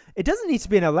cars. It doesn't need to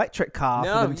be an electric car for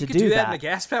them to do that. No, you can do that in a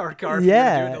gas-powered car if you're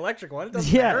going to do an electric one. It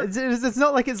doesn't matter. It's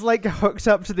not like it's hooked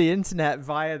up to the internet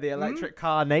via the electric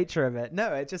car nature of it.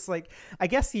 No, it's just I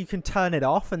guess you can turn it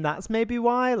off, and that's maybe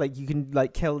why. You can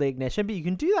kill the ignition, but you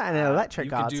can do that in an electric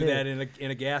car too. You can do that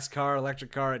in a gas car,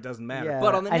 electric car, it doesn't matter. Yeah.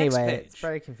 But on the next page... it's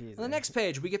very confusing. On the next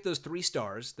page, we get those 3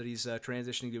 stars that he's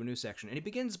transitioning to a new section, and he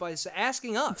begins by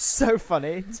asking us... So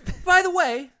funny. By the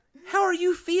way, How are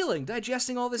you feeling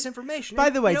digesting all this information? By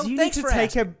the way, do you need to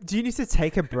take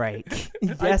a break?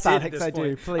 Yes, Alex, I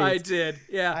do. Please. I did.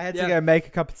 Yeah. I had to go make a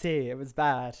cup of tea. It was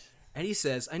bad. And he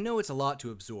says, I know it's a lot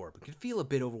to absorb. It can feel a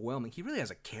bit overwhelming. He really has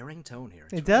a caring tone here.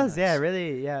 It does, nice. Yeah,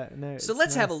 really, yeah. No. So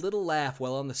let's have a little laugh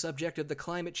while on the subject of the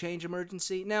climate change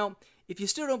emergency. Now, if you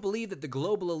still don't believe that the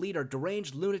global elite are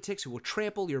deranged lunatics who will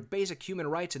trample your basic human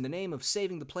rights in the name of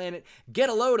saving the planet, get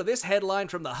a load of this headline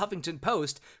from the Huffington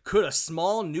Post. Could a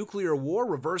small nuclear war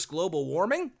reverse global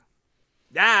warming?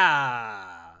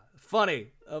 Ah, funny.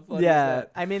 Yeah,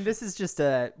 I mean, this is just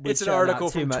it's an article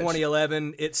from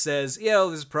 2011. It says,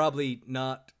 this is probably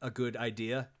not a good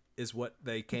idea, is what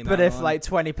they came out But if on. like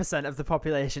 20% of the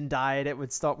population died, it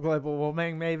would stop global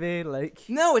warming, maybe?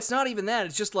 No, it's not even that.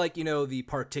 It's just like, the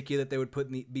particulate they would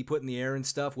be put in the air and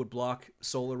stuff would block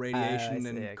solar radiation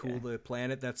and cool the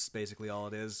planet. That's basically all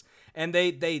it is. And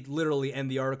they literally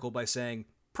end the article by saying,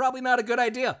 probably not a good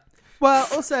idea. Well,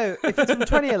 also, if it's from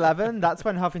 2011, that's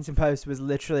when Huffington Post was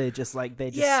literally just like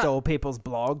they just stole people's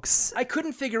blogs. I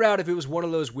couldn't figure out if it was one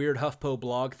of those weird HuffPo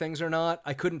blog things or not.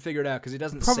 I couldn't figure it out because it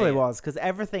doesn't say Probably was, because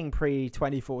everything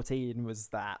pre-2014 was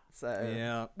that. So.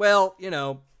 Yeah. Well,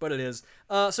 but it is.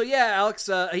 Alex,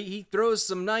 he throws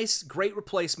some nice, great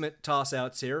replacement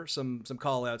toss-outs here, some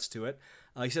call-outs to it.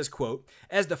 He says, quote,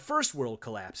 as the first world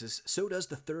collapses, so does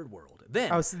the third world.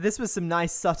 Then... so this was some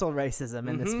nice subtle racism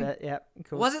in this bit. Yep,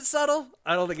 cool. Was it subtle?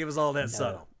 I don't think it was all that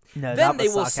subtle. No, then they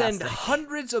will send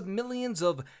hundreds of millions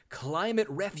of climate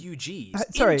refugees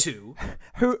into...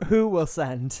 Who will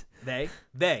send? They.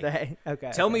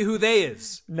 Okay. Tell me who they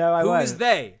is. No, I won't. Who is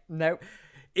they? No.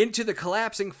 Into the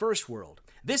collapsing first world.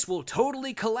 This will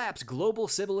totally collapse global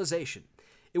civilization.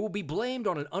 It will be blamed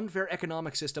on an unfair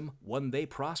economic system, one they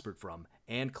prospered from,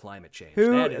 and climate change.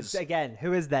 Who is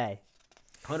they?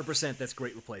 100%, that's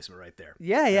great replacement right there.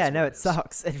 Yeah, no, it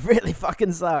sucks. It really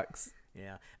fucking sucks.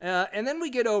 Yeah. And then we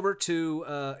get over to,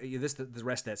 the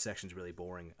rest of that section is really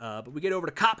boring, but we get over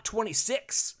to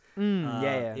COP26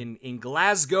 in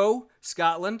Glasgow,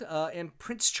 Scotland, and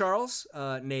Prince Charles,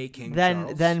 nay King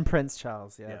Charles. Then Prince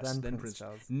Charles, yeah. Yes, then Prince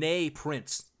Charles. Nay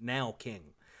Prince, now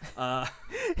King.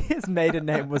 His maiden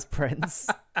name was Prince.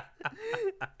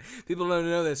 People don't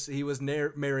know this. He was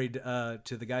married to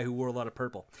the guy who wore a lot of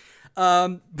purple.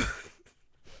 How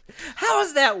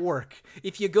does that work?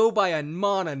 If you go by a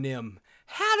mononym,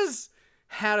 how does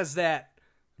that?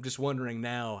 I'm just wondering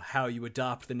now how you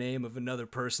adopt the name of another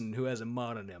person who has a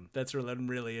mononym. That's what I'm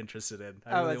really interested in.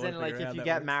 As in like if you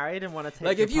get married and want to take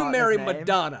like if you marry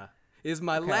Madonna. Is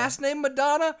my last name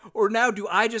Madonna, or now do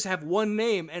I just have one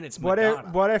name and it's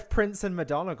Madonna? What if Prince and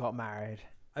Madonna got married?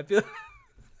 I feel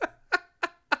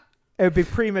it would be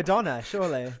pre-Madonna,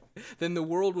 surely. Then the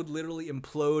world would literally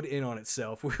implode in on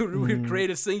itself. We would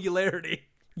create a singularity.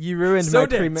 You ruined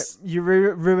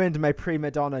my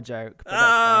pre-Madonna joke.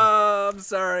 I'm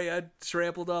sorry. I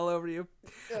trampled all over you.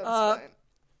 That's fine.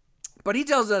 But he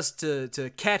tells us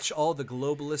to catch all the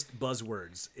globalist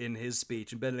buzzwords in his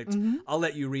speech. And Benedict, I'll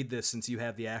let you read this since you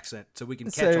have the accent, so we can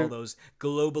catch all those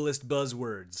globalist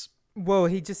buzzwords. Well,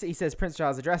 he says Prince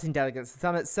Charles addressing delegates at the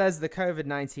summit says the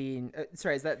COVID-19...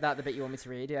 is that the bit you want me to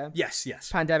read, yeah? Yes.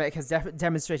 Pandemic has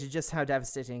demonstrated just how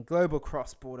devastating global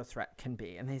cross-border threat can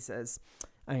be. And he says,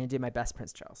 I'm going to do my best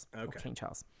Prince Charles. Okay. Or King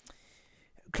Charles.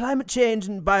 Climate change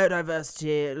and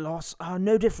biodiversity loss are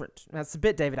no different. That's a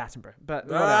bit David Attenborough, but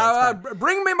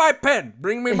bring me my pen.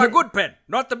 Bring me my good pen,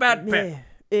 not the bad pen.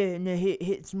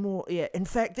 It's more. Yeah, in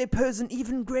fact, they pose an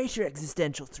even greater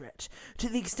existential threat to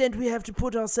the extent we have to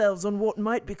put ourselves on what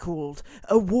might be called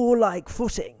a warlike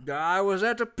footing. I was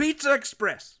at a Pizza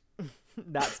Express.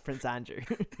 That's Prince Andrew.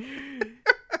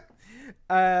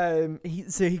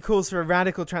 He calls for a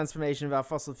radical transformation of our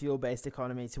fossil fuel-based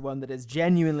economy to one that is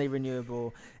genuinely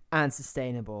renewable and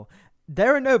sustainable.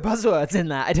 There are no buzzwords in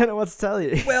that. I don't know what to tell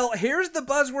you. Well, here's the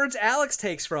buzzwords Alex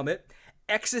takes from it.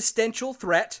 Existential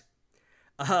threat.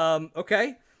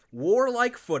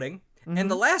 Warlike footing.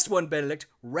 And the last one, Benedict,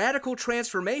 radical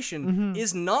transformation,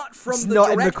 is not from the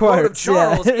direct quote of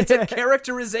Charles. Yeah. It's a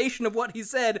characterization of what he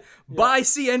said by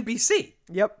CNBC.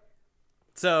 Yep.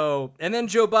 So, and then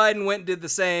Joe Biden went and did the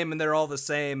same, and they're all the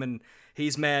same, and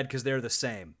he's mad because they're the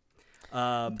same.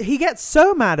 He gets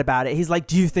so mad about it. He's like,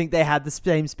 do you think they had the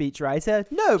same speechwriter?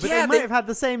 No, but they might have had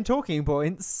the same talking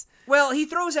points. Well, he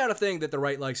throws out a thing that the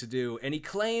right likes to do, and he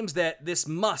claims that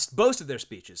both of their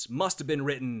speeches must have been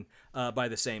written by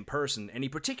the same person, and he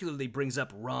particularly brings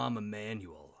up Rahm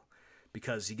Emanuel.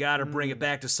 Because you got to bring it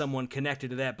back to someone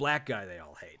connected to that black guy they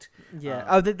all hate.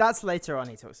 Yeah. That's later on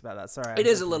he talks about that. Sorry. It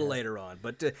is a little later on.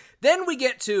 But then we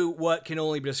get to what can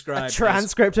only be described as... a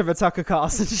transcript of a Tucker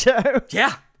Carlson show.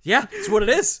 Yeah. Yeah, it's what it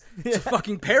is. It's a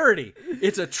fucking parody.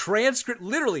 It's a transcript,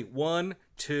 literally 1,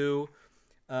 2,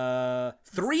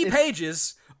 3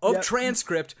 pages of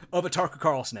transcript of a Tucker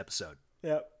Carlson episode.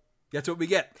 Yep. That's what we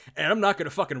get. And I'm not going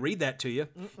to fucking read that to you.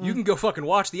 You can go fucking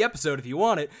watch the episode if you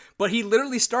want it. But he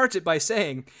literally starts it by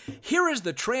saying, here is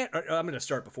the I'm going to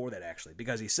start before that, actually,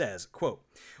 because he says, quote,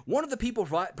 one of the people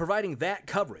providing that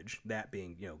coverage, that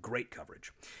being, great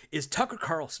coverage, is Tucker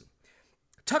Carlson.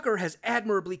 Tucker has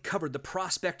admirably covered the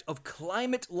prospect of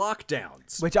climate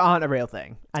lockdowns. Which aren't a real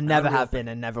thing. And never have been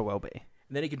and never will be.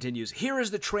 And then he continues, here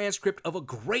is the transcript of a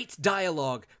great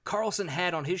dialogue Carlson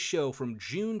had on his show from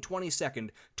June 22nd,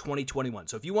 2021.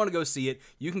 So if you want to go see it,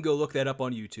 you can go look that up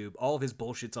on YouTube. All of his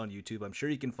bullshit's on YouTube. I'm sure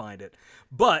you can find it.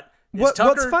 But what's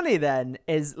funny then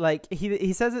is, like,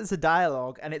 he says it's a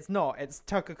dialogue, and it's not. It's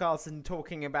Tucker Carlson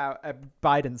talking about a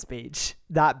Biden speech,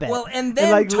 that bit. Well, and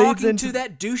then talking to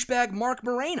that douchebag Mark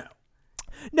Moreno.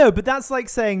 No, but that's like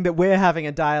saying that we're having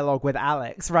a dialogue with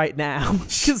Alex right now.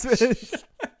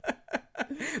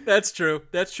 That's true.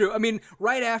 That's true. I mean,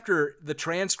 right after the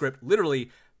transcript, literally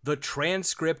the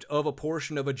transcript of a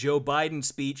portion of a Joe Biden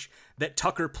speech that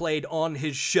Tucker played on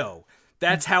his show.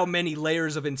 That's how many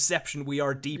layers of inception we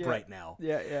are deep right now.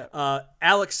 Yeah.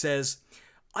 Alex says,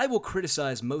 I will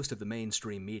criticize most of the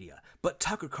mainstream media, but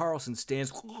Tucker Carlson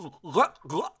stands...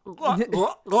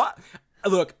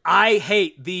 Look, I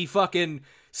hate the fucking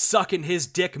sucking his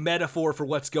dick metaphor for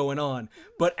what's going on,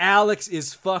 but Alex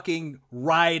is fucking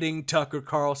riding Tucker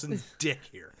Carlson's dick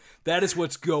here. That is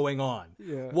what's going on.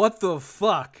 Yeah. What the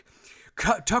fuck?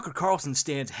 Tucker Carlson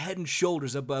stands head and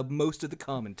shoulders above most of the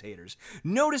commentators.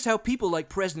 Notice how people like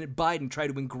President Biden try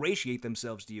to ingratiate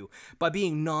themselves to you by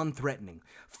being non-threatening.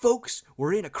 Folks,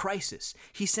 we're in a crisis.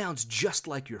 He sounds just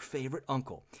like your favorite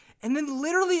uncle. And then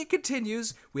literally it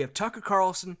continues. We have Tucker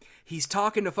Carlson. He's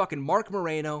talking to fucking Mark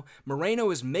Moreno.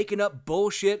 Moreno is making up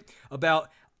bullshit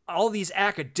about all these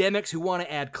academics who want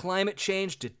to add climate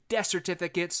change to death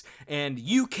certificates, and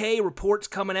UK reports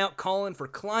coming out calling for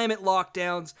climate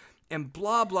lockdowns and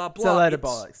blah, blah, blah. It's a load of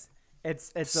bollocks.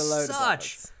 It's a load of bollocks.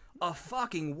 Such a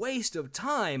fucking waste of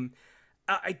time.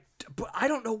 But I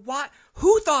don't know why.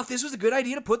 Who thought this was a good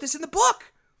idea to put this in the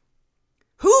book?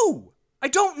 Who? I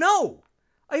don't know.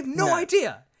 I have no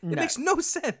idea. It makes no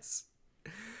sense.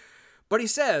 But he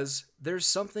says there's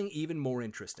something even more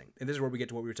interesting. And this is where we get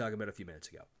to what we were talking about a few minutes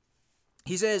ago.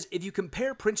 He says, if you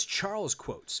compare Prince Charles'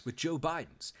 quotes with Joe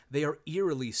Biden's, they are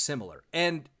eerily similar.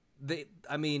 And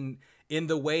in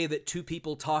the way that two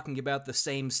people talking about the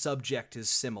same subject is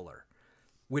similar,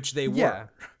 which they were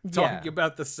talking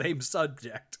about the same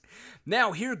subject.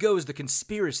 Now, here goes the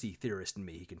conspiracy theorist in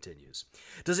me, he continues.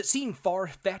 Does it seem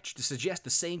far-fetched to suggest the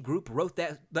same group wrote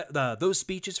those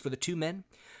speeches for the two men?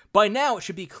 By now, it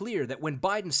should be clear that when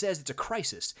Biden says it's a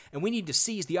crisis and we need to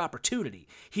seize the opportunity,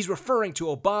 he's referring to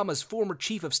Obama's former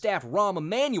chief of staff, Rahm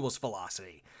Emanuel's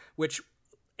philosophy, which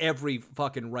every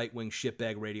fucking right-wing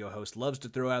shitbag radio host loves to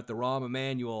throw out the Rahm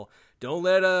Emanuel, don't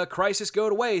let a crisis go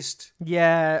to waste.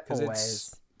 Yeah,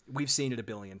 always. We've seen it a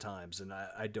billion times, and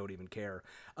I don't even care.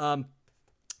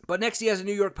 But next he has a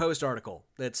New York Post article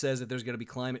that says that there's going to be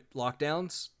climate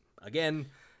lockdowns. Again,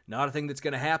 not a thing that's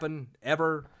going to happen,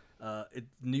 ever.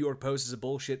 New York Post is a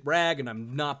bullshit rag, and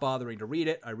I'm not bothering to read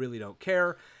it. I really don't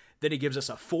care. Then he gives us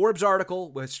a Forbes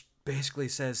article, which basically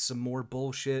says some more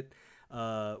bullshit,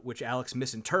 which Alex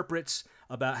misinterprets,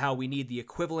 about how we need the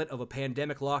equivalent of a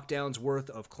pandemic lockdown's worth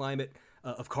of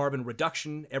carbon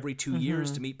reduction every 2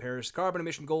 years to meet Paris carbon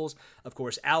emission goals. Of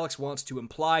course, Alex wants to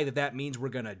imply that means we're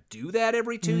going to do that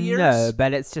every 2 years. No,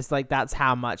 but it's just like that's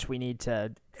how much we need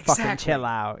to fucking chill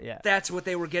out. Yeah, that's what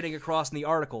they were getting across in the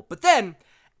article. But then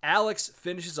Alex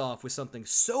finishes off with something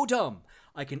so dumb,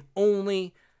 I can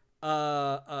only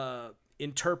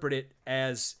interpret it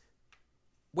as,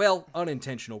 well,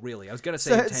 unintentional, really. I was going to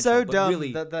say intentional, so but dumb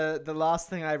really... that the last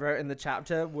thing I wrote in the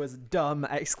chapter was dumb !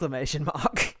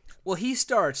 Well, he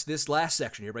starts this last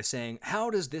section here by saying, how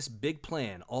does this big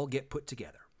plan all get put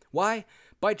together? Why?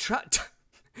 By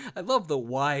I love the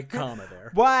why comma there.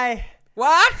 Why? Well,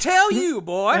 I tell you,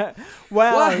 boy.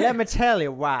 Let me tell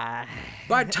you why.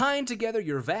 By tying together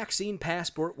your vaccine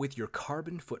passport with your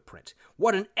carbon footprint.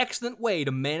 What an excellent way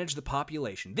to manage the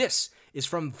population. This is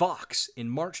from Vox in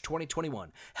March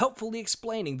 2021, helpfully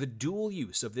explaining the dual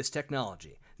use of this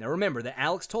technology. Now remember that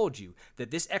Alex told you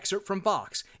that this excerpt from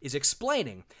Vox is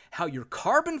explaining how your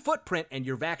carbon footprint and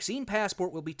your vaccine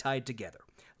passport will be tied together.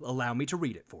 Allow me to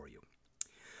read it for you.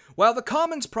 While the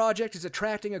Commons Project is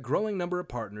attracting a growing number of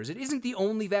partners, it isn't the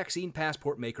only vaccine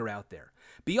passport maker out there.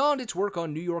 Beyond its work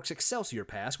on New York's Excelsior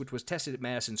Pass, which was tested at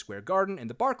Madison Square Garden and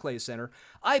the Barclays Center,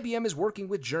 IBM is working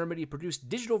with Germany to produce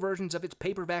digital versions of its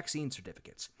paper vaccine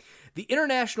certificates. The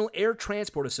International Air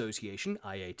Transport Association,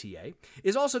 IATA,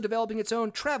 is also developing its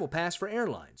own travel pass for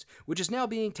airlines, which is now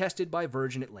being tested by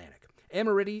Virgin Atlantic.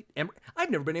 I've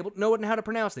never been able to know how to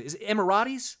pronounce it. Is it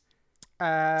Emiratis? Is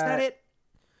that it?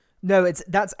 No,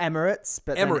 that's Emirates,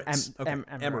 but Emirates.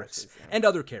 Emirates. Yeah. And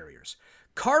other carriers.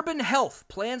 Carbon Health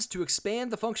plans to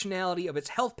expand the functionality of its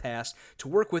Health Pass to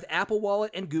work with Apple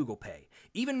Wallet and Google Pay.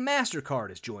 Even MasterCard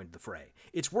has joined the fray.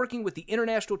 It's working with the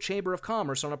International Chamber of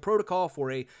Commerce on a protocol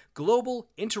for a global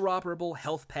interoperable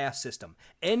Health Pass system.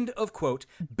 End of quote.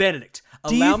 Benedict,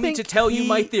 allow me to tell you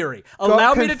my theory.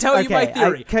 Allow me to tell you my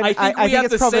theory. I think we have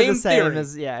the same theory.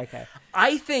 Okay.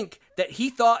 I think that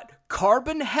he thought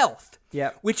Carbon Health,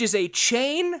 which is a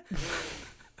chain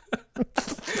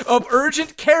of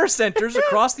urgent care centers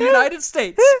across the United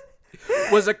States,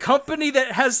 was a company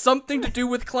that has something to do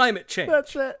with climate change.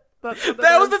 That's it.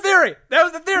 That was the theory.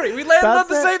 We landed on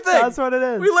the same thing. That's what it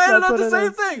is. We landed on the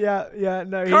same thing. Yeah.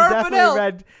 No,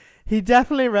 Carbon he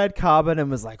definitely read Carbon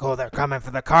and was like, "Oh, they're coming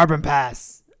for the Carbon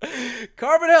Pass."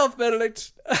 Carbon Health,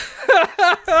 Benedict.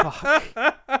 Fuck.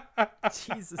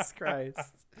 Jesus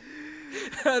Christ.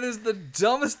 That is the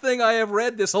dumbest thing I have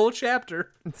read this whole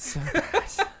chapter. It's so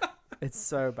bad. It's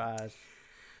so bad.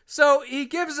 So he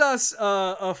gives us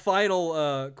a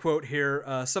final quote here.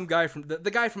 Some guy from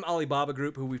the guy from Alibaba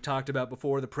Group, who we've talked about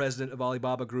before, the president of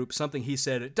Alibaba Group. Something he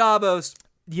said at Davos.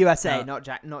 USA, not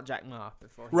Jack Ma,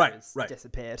 before he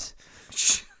disappeared.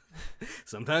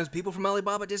 Sometimes people from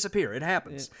Alibaba disappear. It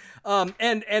happens. Yeah.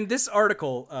 And this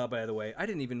article, by the way, I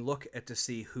didn't even look to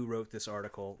see who wrote this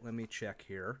article. Let me check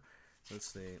here.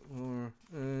 Let's see.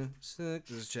 This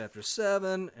is chapter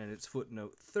 7, and it's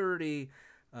footnote 30.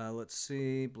 Let's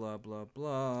see. Blah, blah,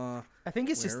 blah. I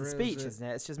think it's just the speech, isn't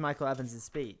it? It's just Michael Evans'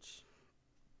 speech.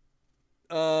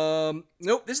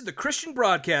 Nope, this is the Christian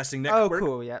Broadcasting Network. Oh,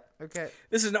 cool, yeah. Okay.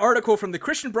 This is an article from the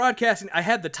Christian Broadcasting. I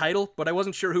had the title, but I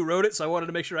wasn't sure who wrote it, so I wanted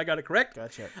to make sure I got it correct.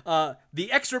 Gotcha.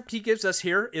 The excerpt he gives us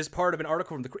here is part of an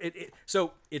article from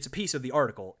so it's a piece of the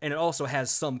article, and it also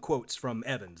has some quotes from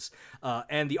Evans.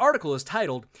 And the article is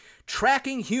titled,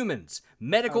 Tracking Humans,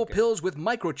 Medical Pills with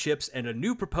Microchips, and a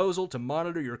New Proposal to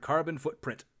Monitor Your Carbon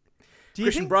Footprint.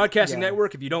 Christian Broadcasting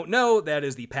Network, if you don't know, that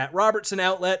is the Pat Robertson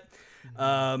outlet.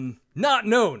 Not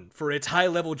known for its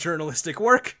high-level journalistic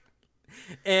work.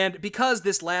 And because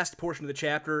this last portion of the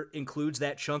chapter includes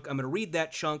that chunk, I'm going to read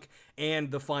that chunk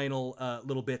and the final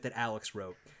little bit that Alex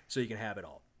wrote, so you can have it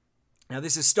all. Now,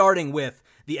 this is starting with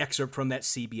the excerpt from that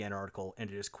CBN article, and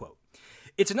it is, quote,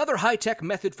 It's another high-tech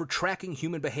method for tracking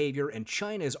human behavior, and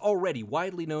China is already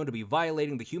widely known to be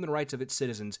violating the human rights of its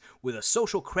citizens with a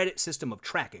social credit system of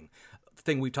tracking.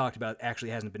 Thing we've talked about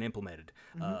actually hasn't been implemented.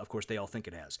 Of course, they all think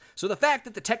it has. So the fact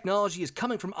that the technology is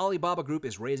coming from Alibaba Group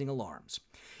is raising alarms.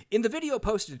 In the video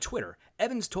posted to Twitter,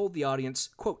 Evans told the audience,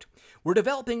 quote, We're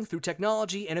developing through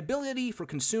technology an ability for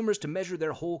consumers to measure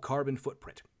their whole carbon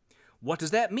footprint. What does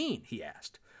that mean? He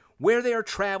asked. Where they are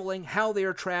traveling, how they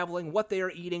are traveling, what they are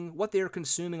eating, what they are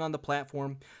consuming on the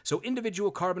platform. So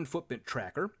individual carbon footprint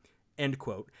tracker, end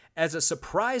quote, as a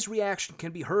surprise reaction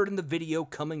can be heard in the video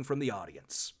coming from the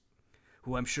audience,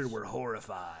 who I'm sure were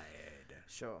horrified.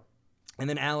 Sure. And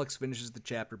then Alex finishes the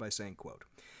chapter by saying, quote,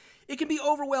 It can be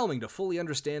overwhelming to fully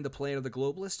understand the plan of the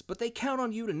globalists, but they count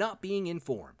on you to not being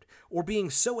informed, or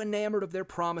being so enamored of their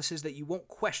promises that you won't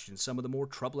question some of the more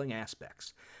troubling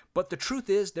aspects. But the truth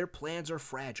is, their plans are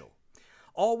fragile.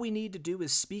 All we need to do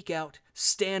is speak out,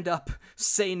 stand up,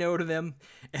 say no to them,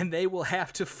 and they will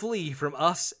have to flee from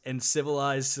us and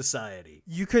civilized society.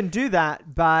 You can do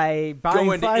that by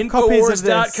buying 5 copies of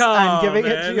this and giving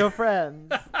it to your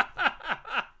friends.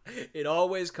 It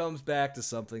always comes back to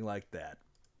something like that.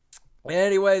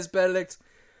 Anyways, Benedict,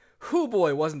 whoo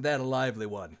boy, wasn't that a lively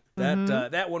one.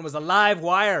 That one was a live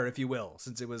wire, if you will,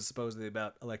 since it was supposedly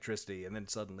about electricity and then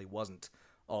suddenly wasn't.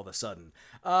 All of a sudden.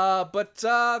 But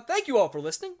thank you all for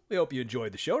listening. We hope you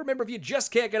enjoyed the show. Remember, if you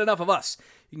just can't get enough of us,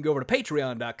 you can go over to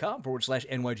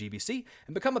patreon.com/NYGBC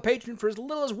and become a patron for as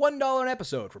little as $1 an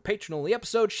episode for patron-only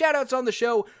episodes, shout-outs on the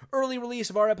show, early release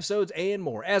of our episodes, and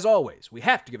more. As always, we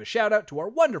have to give a shout-out to our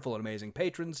wonderful and amazing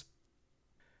patrons.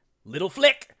 Little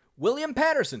Flick, William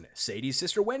Patterson, Sadie's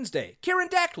Sister Wednesday, Kieran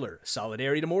Dackler,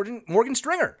 Solidarity to Morgan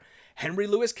Stringer, Henry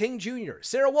Louis King Jr.,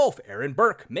 Sarah Wolf, Aaron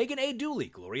Burke, Megan A. Dooley,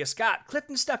 Gloria Scott,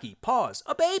 Clifton Stuckey, Pause,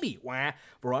 A Baby, Wah,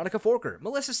 Veronica Forker,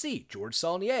 Melissa C., George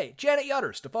Saulnier, Janet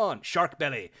Yutter, Stefan,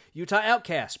 Sharkbelly, Utah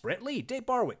Outcast, Brent Lee, Dave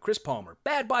Barwick, Chris Palmer,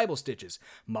 Bad Bible Stitches,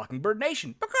 Mockingbird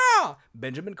Nation,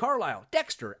 Benjamin Carlisle,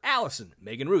 Dexter, Allison,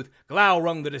 Megan Ruth,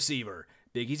 Glaurung the Deceiver,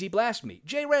 Big Easy Blasphemy,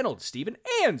 Jay Reynolds, Stephen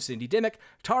and Cindy Dimmick,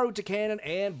 Taru Takanen,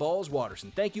 and Balls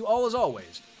Watterson. Thank you all as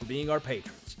always for being our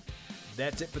patrons.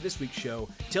 That's it for this week's show.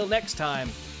 Till next time,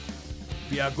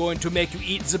 we are going to make you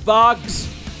eat the bugs.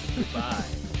 Goodbye.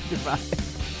 Goodbye.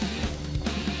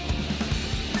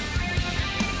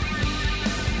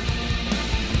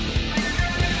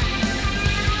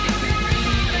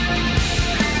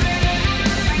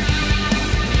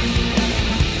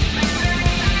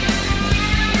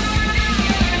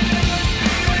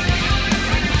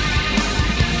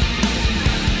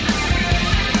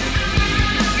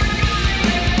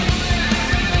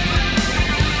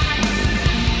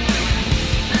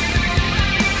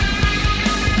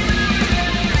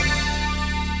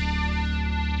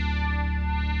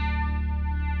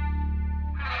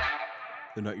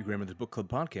 The Not Your Grandmother's Book Club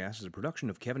podcast is a production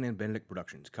of Kevin and Benedict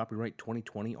Productions. Copyright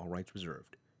 2020, all rights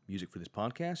reserved. Music for this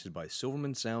podcast is by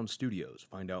Silverman Sound Studios.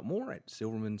 Find out more at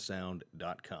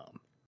silvermansound.com.